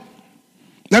God.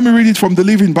 Let me read it from the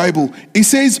Living Bible. It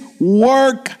says,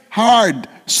 work hard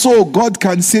so God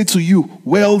can say to you,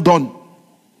 well done.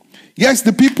 Yes,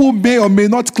 the people may or may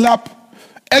not clap.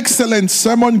 Excellent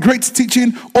sermon, great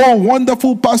teaching. Oh,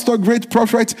 wonderful pastor, great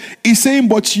prophet. He's saying,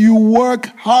 but you work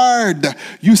hard.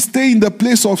 You stay in the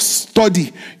place of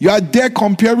study. You are there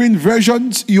comparing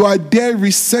versions. You are there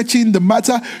researching the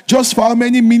matter. Just for how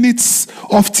many minutes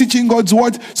of teaching God's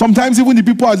word? Sometimes even the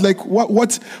people are like,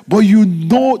 what? But you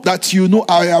know that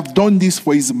I have done this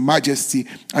for His Majesty.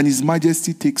 And His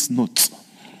Majesty takes note.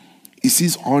 He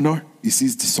sees honor. He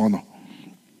sees dishonor.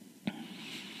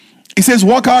 He says,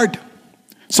 work hard.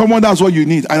 Someone, that's what you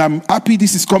need. And I'm happy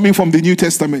this is coming from the New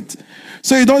Testament.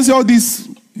 So you don't say all this.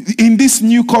 In this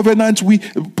new covenant,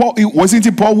 wasn't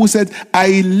it Paul who said,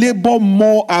 I labor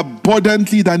more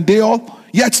abundantly than they all?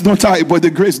 Yet not I, but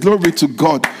the grace. Glory to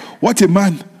God. What a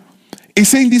man. He's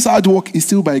saying this hard work is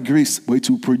still by grace, but it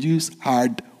will produce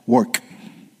hard work.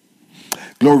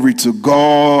 Glory to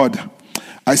God.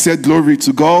 I said glory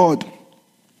to God.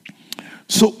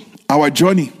 So our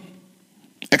journey,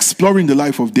 exploring the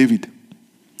life of David,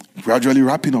 gradually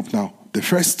wrapping up now. The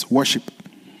first, worship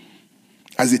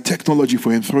as a technology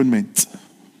for enthronement.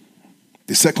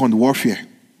 The second, warfare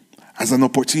as an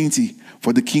opportunity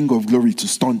for the King of Glory to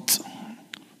stunt.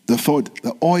 The third,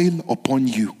 the oil upon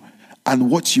you and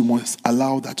what you must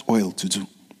allow that oil to do.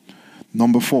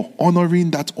 Number 4, honoring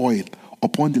that oil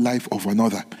upon the life of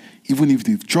another, even if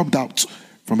they've dropped out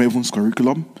from heaven's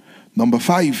curriculum. Number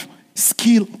 5,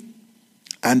 skill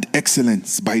and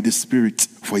excellence by the Spirit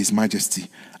for His Majesty.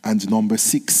 And number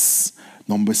 6,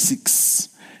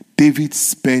 David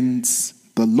spends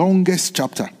the longest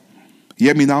chapter.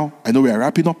 Hear me now. I know we are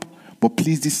wrapping up, but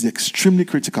please, this is extremely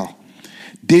critical.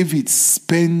 David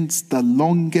spends the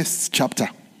longest chapter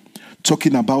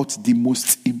talking about the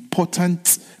most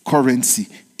important currency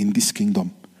in this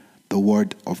kingdom, the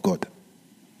Word of God.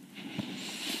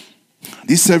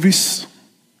 This service,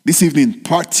 this evening,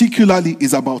 particularly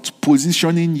is about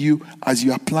positioning you as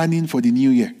you are planning for the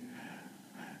new year.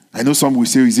 I know some will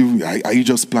say, are you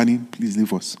just planning? Please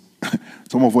leave us.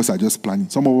 Some of us are just planning.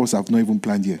 Some of us have not even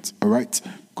planned yet. All right?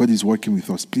 God is working with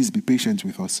us. Please be patient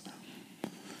with us.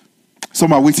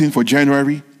 Some are waiting for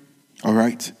January. All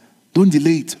right? Don't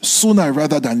delay it. Sooner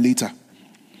rather than later.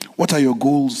 What are your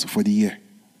goals for the year?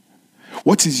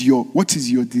 What is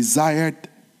your desired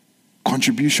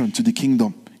contribution to the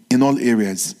kingdom in all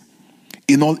areas?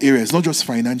 In all areas, not just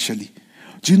financially.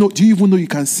 Do you even know you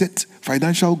can set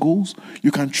financial goals? You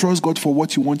can trust God for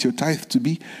what you want your tithe to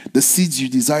be, the seeds you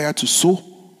desire to sow.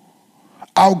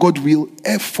 How God will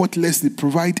effortlessly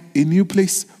provide a new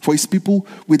place for His people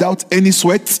without any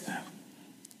sweat.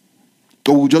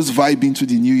 Or we'll just vibe into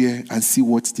the new year and see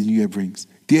what the new year brings.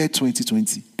 Dear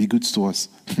 2020, be good to us.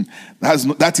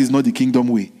 That is not the kingdom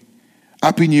way.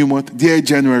 Happy New Month. Dear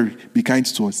January, be kind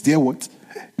to us. Dear what?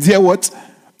 Dear what?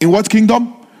 In what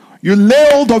kingdom? You lay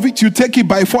hold of it, you take it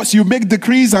by force, you make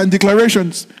decrees and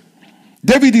declarations.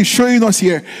 David is showing us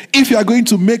here, if you are going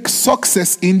to make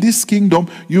success in this kingdom,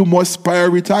 you must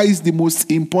prioritize the most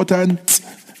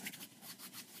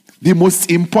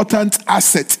important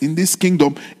asset in this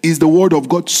kingdom is the Word of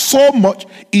God. So much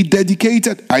he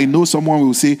dedicated. I know someone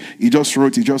will say, he just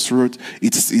wrote.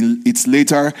 It's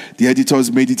later, the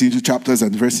editors made it into chapters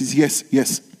and verses.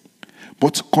 Yes.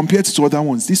 But compared to other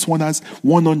ones, this one has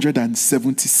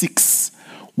 176.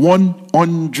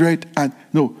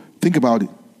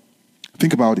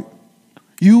 Think about it.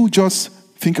 You just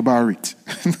think about it.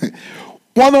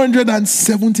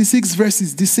 176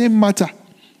 verses, the same matter.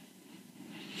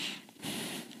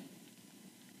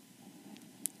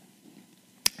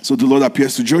 So the Lord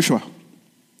appears to Joshua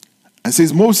and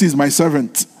says, Moses, my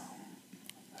servant,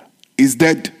 is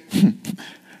dead.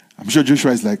 I'm sure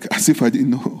Joshua is like, as if I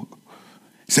didn't know.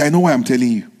 He said, I know why I'm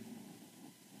telling you.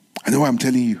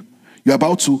 You're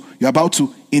about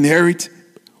to inherit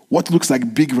what looks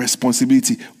like big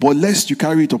responsibility, but lest you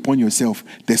carry it upon yourself,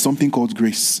 there's something called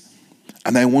grace.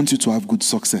 And I want you to have good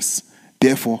success.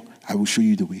 Therefore, I will show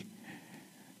you the way.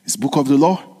 It's book of the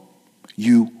law.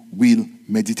 You will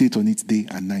meditate on it day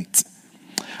and night.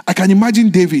 I can imagine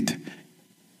David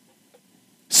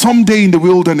someday in the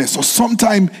wilderness or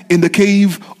sometime in the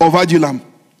cave of Adullam,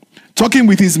 talking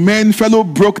with his men, fellow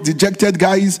broke, dejected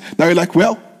guys that are like,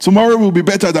 well, tomorrow will be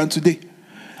better than today.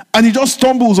 And he just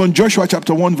stumbles on Joshua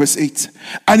chapter 1 verse 8.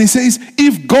 And he says,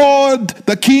 if God,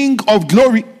 the King of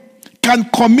glory, can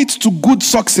commit to good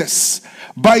success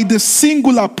by the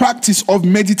singular practice of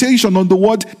meditation on the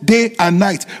word day and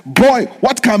night, boy,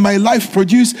 what can my life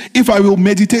produce if I will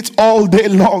meditate all day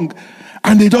long?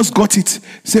 And they just got it.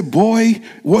 Say, boy,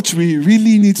 what we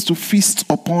really need to feast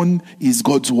upon is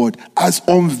God's word as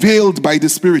unveiled by the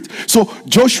Spirit. So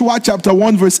Joshua chapter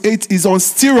 1 verse 8 is on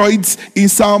steroids in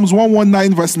Psalms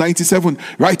 119 verse 97.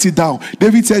 Write it down.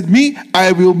 David said, me,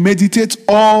 I will meditate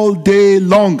all day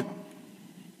long.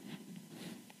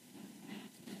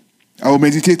 I will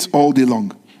meditate all day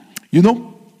long. You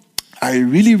know, I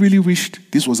really, really wished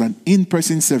this was an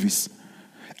in-person service.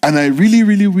 And I really,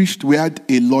 really wished we had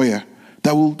a lawyer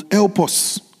that would help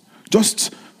us.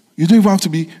 Just, you don't even have to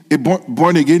be a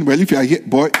born again. Well, if you are here,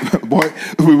 boy,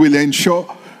 we will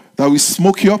ensure that we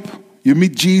smoke you up. You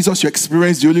meet Jesus, you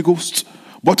experience the Holy Ghost.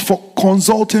 But for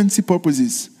consultancy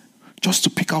purposes, just to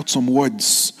pick out some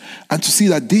words and to see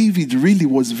that David really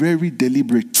was very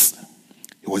deliberate.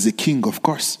 He was a king, of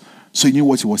course, so he knew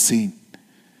what he was saying.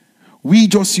 We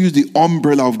just use the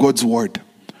umbrella of God's word.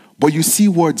 But you see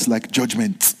words like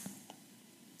judgment,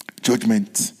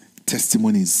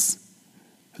 testimonies,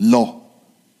 law,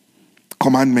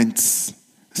 commandments,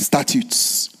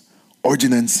 statutes,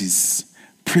 ordinances,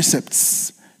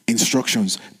 precepts,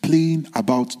 instructions, playing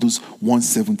about those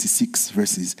 176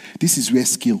 verses. This is where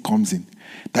skill comes in.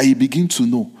 That you begin to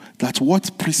know that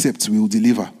what precepts will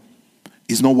deliver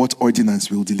is not what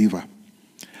ordinance will deliver.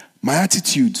 My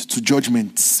attitude to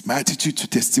judgments, my attitude to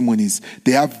testimonies,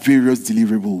 they have various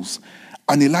deliverables.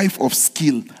 And a life of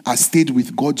skill has stayed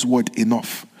with God's word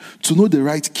enough to know the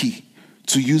right key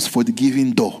to use for the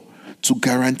given door to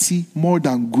guarantee more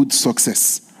than good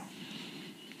success.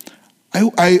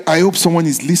 I hope someone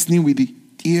is listening with the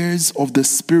ears of the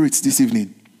Spirit this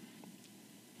evening.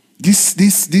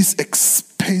 This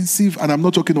expensive, and I'm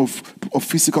not talking of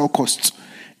physical cost.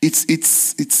 It's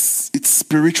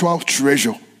spiritual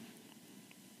treasure.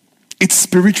 It's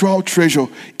spiritual treasure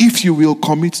if you will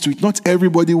commit to it. Not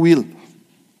everybody will.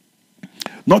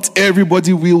 Not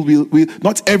everybody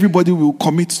not everybody will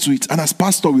commit to it. And as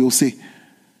pastor will say,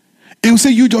 he will say,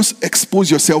 you just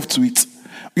expose yourself to it.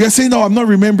 You're saying, no, I'm not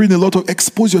remembering a lot of,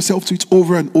 expose yourself to it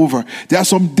over and over. There are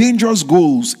some dangerous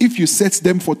goals. If you set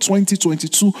them for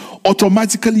 2022,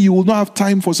 automatically you will not have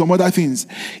time for some other things.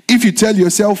 If you tell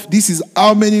yourself, this is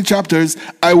how many chapters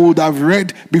I would have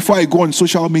read before I go on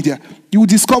social media, you will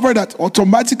discover that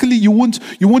automatically you won't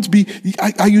be,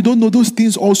 you don't know those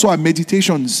things also are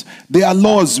meditations. They are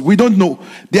laws. We don't know.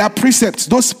 They are precepts.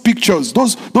 Those pictures,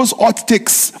 those hot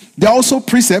takes, they are also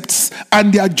precepts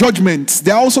and they are judgments.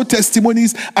 They are also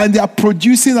testimonies and they are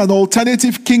producing an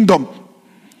alternative kingdom.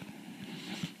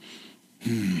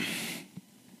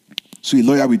 So a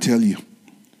lawyer will tell you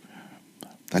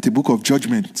that a book of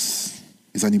judgments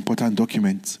is an important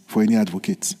document for any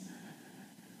advocate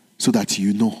so that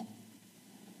you know.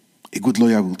 A good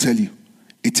lawyer will tell you,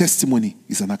 a testimony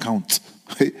is an account.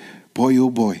 Boy, oh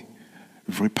boy.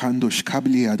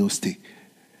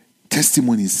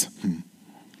 Testimonies.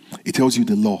 It tells you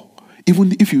the law.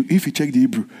 Even if you check the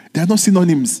Hebrew, they are not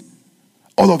synonyms.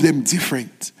 All of them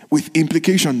different, with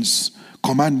implications,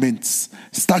 commandments,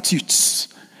 statutes.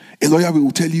 A lawyer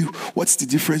will tell you what's the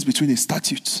difference between a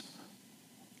statute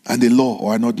and a law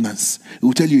or an ordinance. It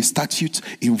will tell you a statute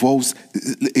involves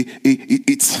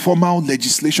it's formal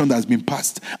legislation that has been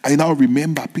passed. I now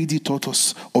remember PD taught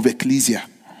us of ecclesia,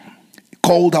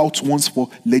 called out once for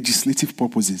legislative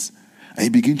purposes. And you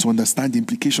begin to understand the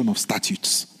implication of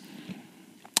statutes.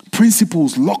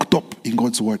 Principles locked up in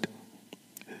God's word.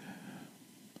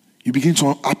 You begin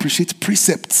to appreciate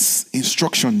precepts,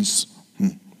 instructions.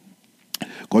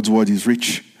 God's word is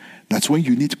rich. That's when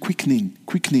you need quickening,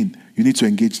 you need to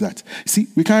engage that. See,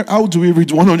 how do we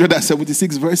read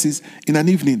 176 verses in an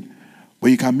evening?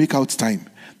 But you can make out time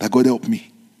that God help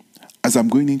me. As I'm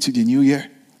going into the new year,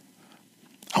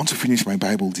 I want to finish my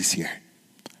Bible this year.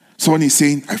 Someone is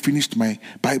saying, I finished my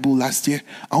Bible last year.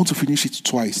 I want to finish it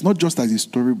twice, not just as a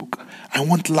storybook. I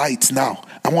want light now.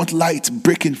 I want light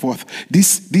breaking forth.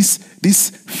 This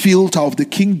filter of the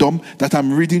kingdom that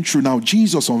I'm reading through now,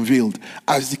 Jesus unveiled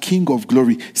as the King of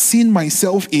glory, seeing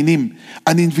myself in him,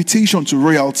 an invitation to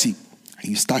royalty. And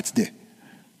you start there.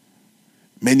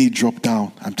 Many drop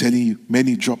down. I'm telling you,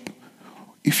 many drop.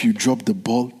 If you drop the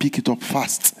ball, pick it up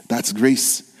fast. That's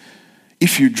grace.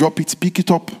 If you drop it, pick it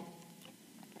up.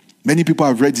 Many people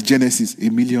have read Genesis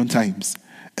 1,000,000 times.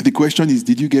 And the question is,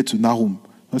 did you get to Nahum?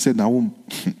 I said, Nahum.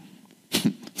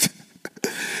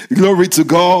 Glory to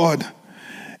God.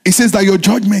 It says that your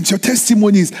judgments, your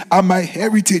testimonies are my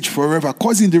heritage forever,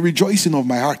 causing the rejoicing of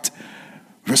my heart.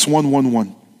 Verse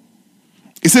 111.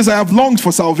 It says, I have longed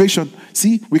for salvation.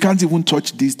 See, we can't even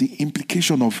touch this, the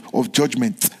implication of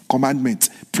judgment,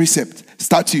 commandment, precept,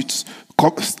 statutes,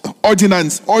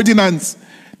 ordinance.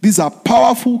 These are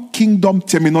powerful kingdom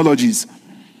terminologies.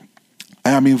 I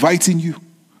am inviting you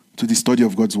to the study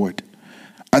of God's word.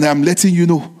 And I am letting you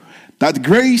know that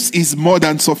grace is more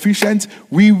than sufficient.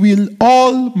 We will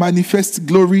all manifest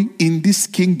glory in this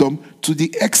kingdom to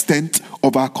the extent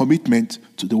of our commitment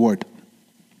to the word.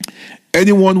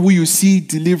 Anyone who you see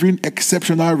delivering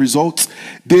exceptional results,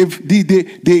 they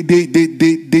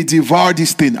devour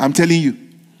this thing. I'm telling you.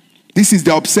 This is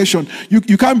the obsession.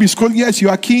 You can't be scrolling. Yes, you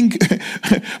are king,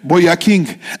 but you are king.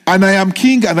 And I am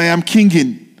king, and I am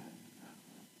kinging.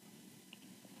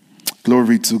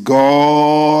 Glory to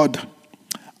God.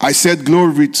 I said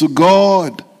glory to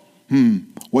God.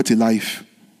 What a life.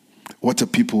 What a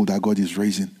people that God is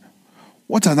raising.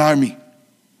 What an army.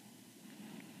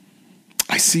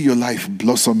 I see your life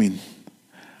blossoming.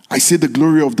 I see the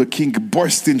glory of the King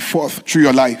bursting forth through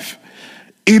your life.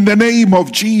 In the name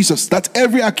of Jesus, that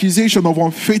every accusation of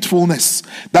unfaithfulness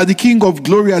that the King of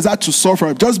glory has had to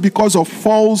suffer just because of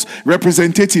false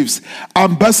representatives,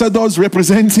 ambassadors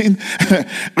representing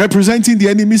the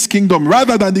enemy's kingdom,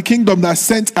 rather than the kingdom that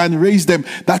sent and raised them,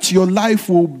 that your life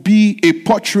will be a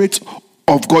portrait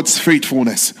of God's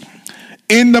faithfulness.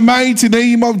 In the mighty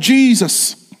name of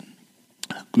Jesus.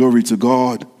 Glory to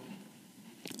God.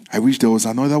 I wish there was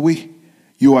another way.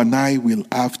 You and I will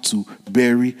have to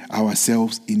bury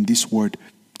ourselves in this word.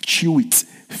 Chew it,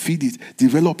 feed it,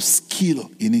 develop skill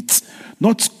in it.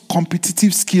 Not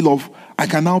competitive skill of, I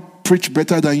can now preach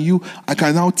better than you, I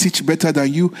can now teach better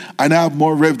than you, and I have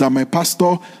more rev than my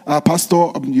pastor.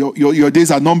 Your days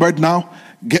are numbered now.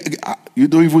 You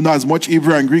don't even know as much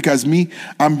Hebrew and Greek as me.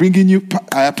 I'm bringing you,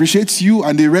 I appreciate you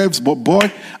and the revs, but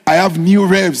boy, I have new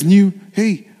revs,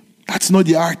 Hey, that's not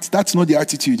the art. That's not the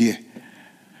attitude here.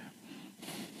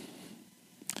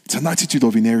 It's an attitude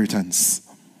of inheritance.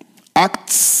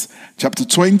 Acts chapter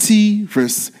 20,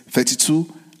 verse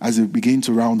 32, as we begin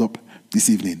to round up this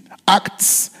evening.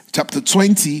 Acts chapter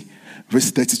 20, verse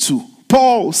 32.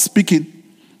 Paul speaking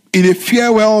in a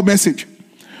farewell message.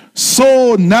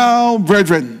 So now,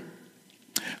 brethren,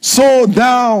 so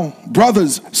now,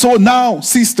 brothers, so now,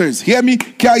 sisters, hear me,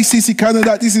 KICC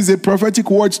Canada, this is a prophetic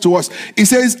word to us. It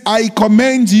says, I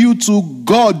commend you to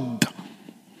God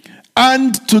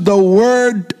and to the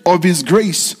word of his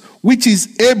grace, which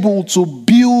is able to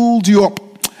build you up.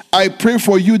 I pray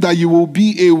for you that you will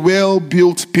be a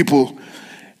well-built people.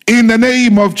 In the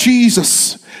name of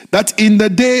Jesus, that in the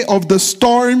day of the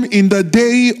storm, in the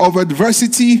day of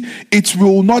adversity, it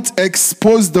will not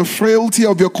expose the frailty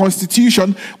of your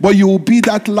constitution, but you will be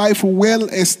that life well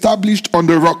established on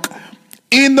the rock.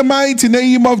 In the mighty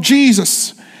name of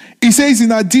Jesus. He says,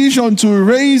 in addition to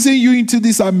raising you into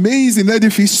this amazing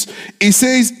edifice, he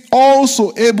says,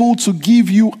 also able to give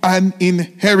you an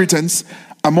inheritance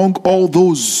among all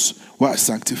those who are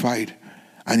sanctified.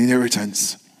 An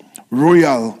inheritance,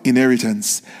 royal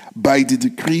inheritance, by the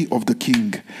decree of the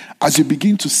King. As you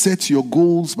begin to set your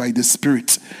goals by the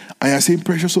Spirit, and you're saying,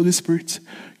 precious Holy Spirit,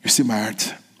 you see my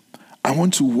heart. I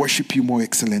want to worship you more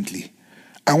excellently.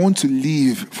 I want to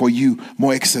live for you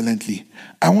more excellently.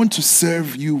 I want to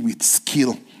serve you with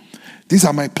skill. These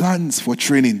are my plans for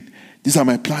training. These are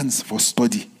my plans for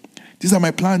study. These are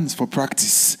my plans for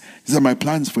practice. These are my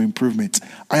plans for improvement.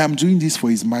 I am doing this for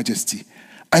His Majesty.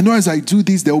 I know as I do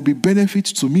this, there will be benefit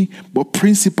to me, but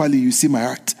principally, you see my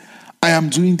heart. I am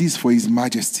doing this for His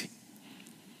Majesty.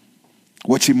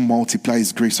 Watch Him multiply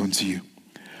His grace unto you.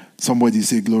 Somebody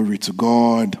say, glory to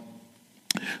God.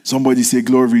 Somebody say,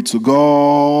 glory to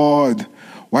God.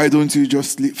 Why don't you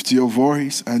just lift your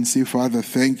voice and say, Father,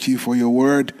 thank you for your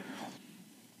word.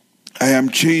 I am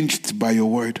changed by your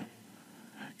word.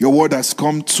 Your word has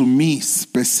come to me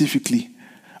specifically,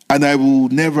 and I will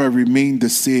never remain the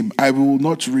same. I will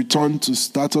not return to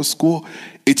status quo.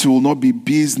 It will not be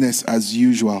business as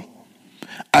usual.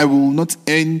 I will not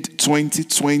end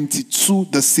 2022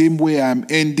 the same way I'm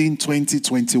ending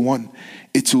 2021.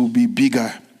 It will be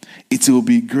bigger. It will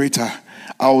be greater.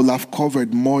 I will have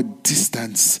covered more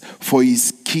distance for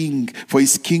his king, for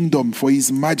his kingdom, for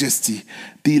his majesty.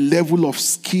 The level of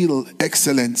skill,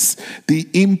 excellence, the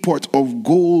import of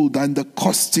gold and the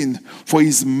costing for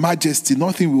his majesty,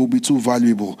 nothing will be too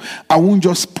valuable. I won't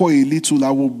just pour a little,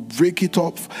 I will break it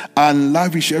up and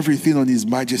lavish everything on his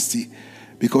majesty,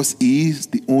 because he is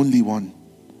the only one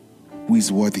who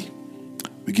is worthy.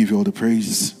 We give you all the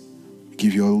praise. We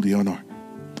give you all the honor.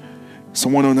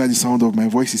 Someone under the sound of my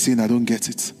voice is saying, I don't get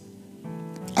it.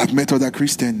 I've met other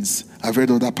Christians. I've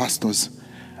read other pastors.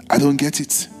 I don't get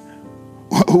it.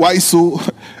 Why so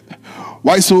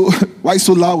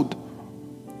loud?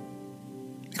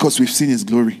 Because we've seen his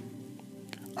glory.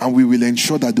 And we will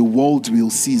ensure that the world will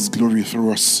see his glory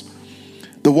through us.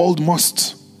 The world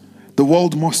must. The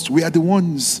world must. We are the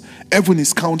ones. Heaven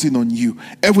is counting on you.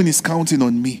 Heaven is counting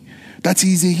on me. That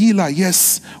he is a healer,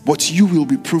 yes, but you will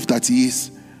be proof that he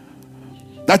is.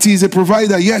 That he is a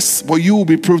provider, yes, but you will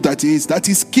be proof that he is. That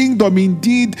his kingdom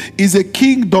indeed is a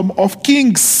kingdom of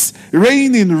kings,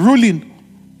 reigning, ruling.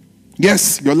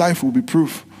 Yes, your life will be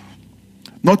proof.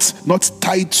 Not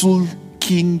title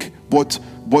king, but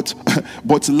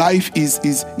life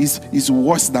is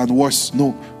worse than worse.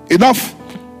 No, enough.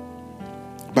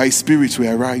 By his spirit we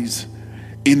arise.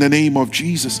 In the name of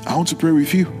Jesus, I want to pray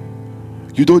with you.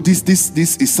 You know, this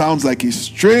it sounds like a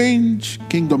strange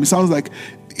kingdom. It sounds like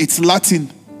it's Latin.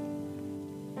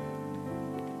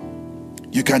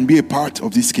 You can be a part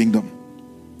of this kingdom.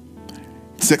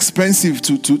 It's expensive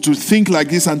to think like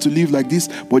this and to live like this,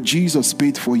 but Jesus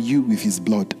paid for you with his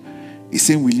blood. He's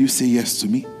saying, will you say yes to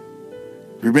me?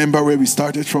 Remember where we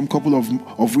started from a couple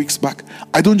of weeks back?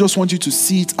 I don't just want you to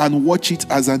see it and watch it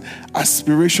as an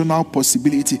aspirational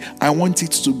possibility. I want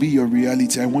it to be your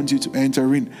reality. I want you to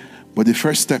enter in. But the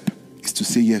first step is to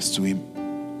say yes to him.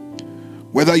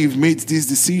 Whether you've made this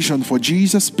decision for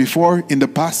Jesus before in the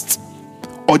past,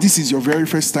 or this is your very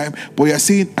first time, but you're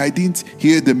saying, I didn't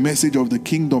hear the message of the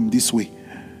kingdom this way.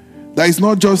 That is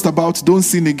not just about don't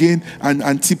sin again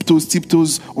and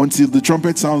tiptoes until the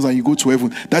trumpet sounds and you go to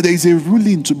heaven. That there is a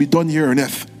ruling to be done here on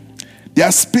earth. There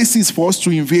are spaces for us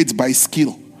to invade by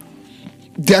skill.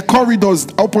 There are corridors,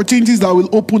 opportunities that will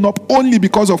open up only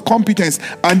because of competence,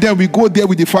 and then we go there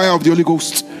with the fire of the Holy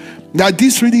Ghost. Now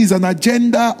this really is an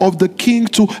agenda of the king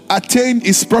to attain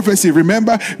his prophecy.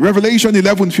 Remember Revelation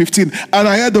 11:15. And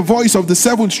I heard the voice of the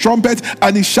seventh trumpet,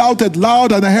 and he shouted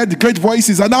loud, and I heard great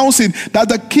voices announcing that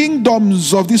the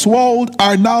kingdoms of this world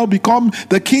are now become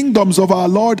the kingdoms of our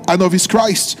Lord and of his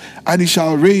Christ, and he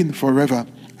shall reign forever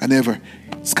and ever.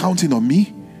 It's counting on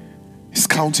me. It's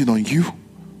counting on you.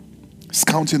 It's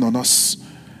counting on us.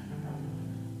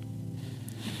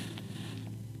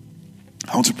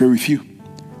 I want to pray with you.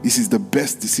 This is the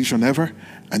best decision ever,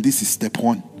 and this is step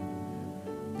one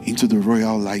into the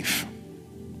royal life.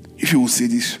 If you will say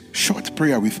this short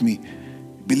prayer with me,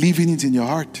 believing it in your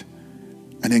heart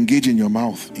and engage in your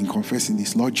mouth in confessing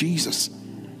this. Lord Jesus,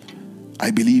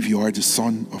 I believe you are the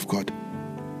Son of God.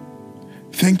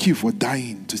 Thank you for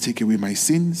dying to take away my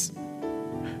sins.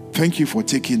 Thank you for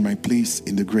taking my place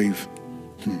in the grave.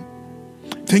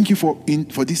 Thank you for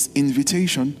this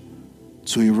invitation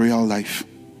to a royal life.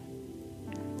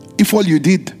 If all you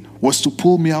did was to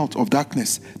pull me out of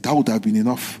darkness, that would have been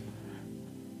enough.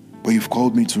 But you've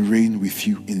called me to reign with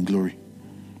you in glory.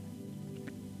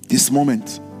 This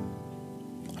moment,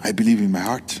 I believe in my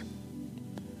heart,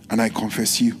 and I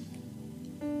confess you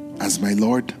as my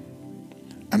Lord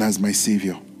and as my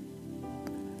Savior.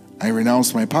 I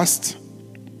renounce my past,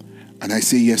 and I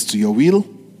say yes to your will.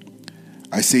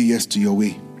 I say yes to your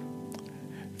way.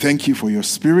 Thank you for your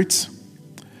spirit.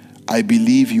 I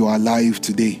believe you are alive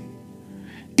today.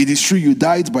 It is true you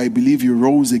died, but I believe you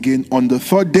rose again on the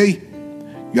third day.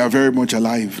 You are very much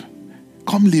alive.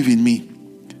 Come live in me.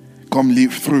 Come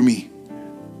live through me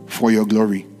for your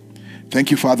glory.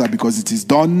 Thank you, Father, because it is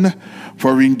done.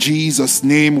 For in Jesus'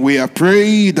 name we are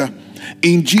prayed.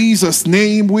 In Jesus'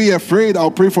 name we are prayed.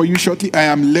 I'll pray for you shortly. I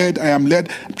am led. I'm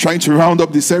trying to round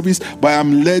up the service, but I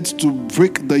am led to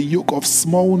break the yoke of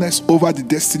smallness over the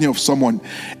destiny of someone.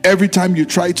 Every time you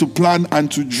try to plan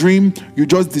and to dream, you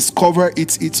just discover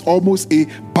it's almost a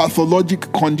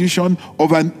pathologic condition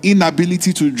of an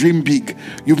inability to dream big.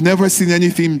 You've never seen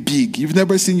anything big. You've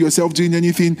never seen yourself doing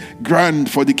anything grand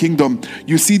for the kingdom.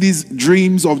 You see these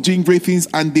dreams of doing great things,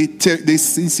 and they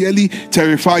sincerely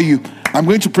terrify you. I'm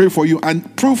going to pray for you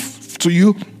and prove to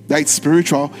you that it's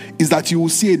spiritual, is that you will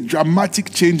see a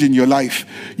dramatic change in your life.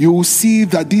 You will see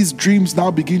that these dreams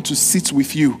now begin to sit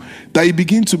with you, that you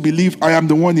begin to believe, I am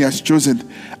the one he has chosen,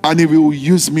 and he will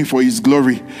use me for his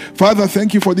glory. Father,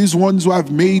 thank you for these ones who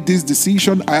have made this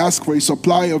decision. I ask for a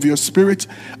supply of your spirit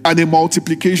and a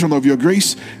multiplication of your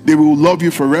grace. They will love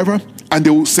you forever, and they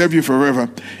will serve you forever.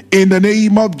 In the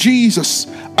name of Jesus,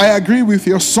 I agree with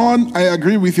your son, I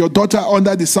agree with your daughter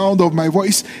under the sound of my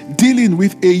voice, dealing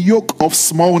with a yoke of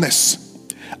smallness,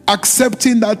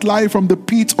 accepting that lie from the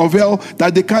pit of hell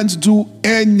that they can't do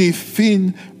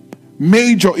anything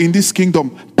major in this kingdom,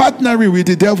 partnering with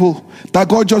the devil, that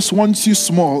God just wants you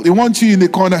small. He wants you in the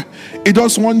corner. He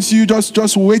just wants you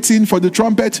just waiting for the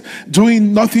trumpet,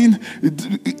 doing nothing,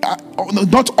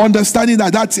 not understanding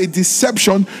that that's a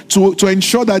deception to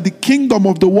ensure that the kingdom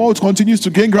of the world continues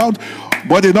to gain ground.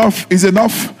 But enough is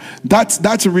enough.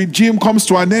 That regime comes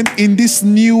to an end in this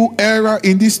new era,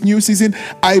 in this new season.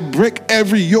 I break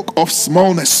every yoke of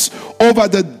smallness over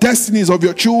the destinies of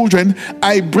your children.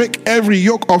 I break every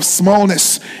yoke of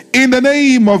smallness in the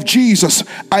name of Jesus.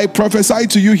 I prophesy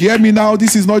to you, hear me now.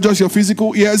 This is not just your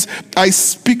physical ears. I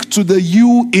speak to the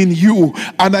you in you,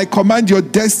 and I command your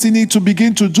destiny to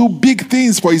begin to do big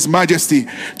things for his majesty,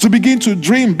 to begin to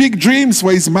dream big dreams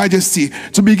for his majesty,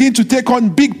 to begin to take on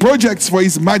big projects for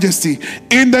his majesty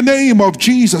in the name of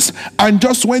Jesus. And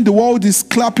just when the world is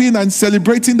clapping and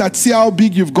celebrating that, see how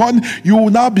big you've gone, you will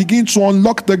now begin to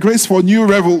unlock the grace for new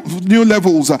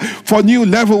levels, for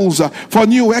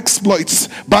new exploits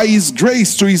by his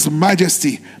grace to his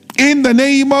majesty in the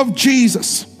name of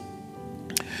Jesus.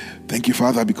 Thank you,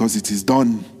 Father, because it is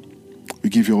done. We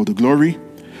give you all the glory,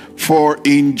 for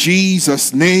in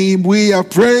Jesus' name we have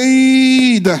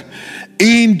prayed.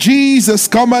 In Jesus,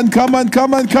 come on,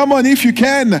 if you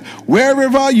can,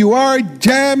 wherever you are,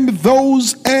 jam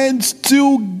those ends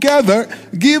together.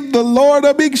 Give the Lord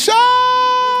a big shout.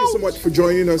 Thank you so much for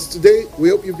joining us today. We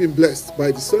hope you've been blessed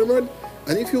by the sermon.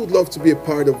 And if you would love to be a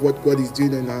part of what God is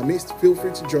doing in our midst, feel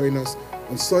free to join us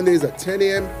on Sundays at 10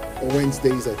 a.m. or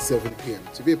Wednesdays at 7 p.m.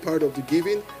 To be a part of the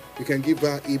giving, you can give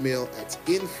our email at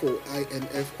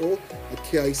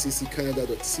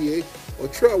info@kicccanada.ca or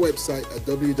through our website at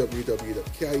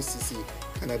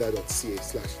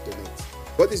www.kicccanada.ca/donate.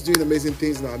 God is doing amazing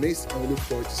things in our midst, and we look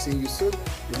forward to seeing you soon.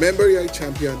 Remember, you're a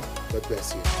champion. God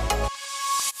bless you.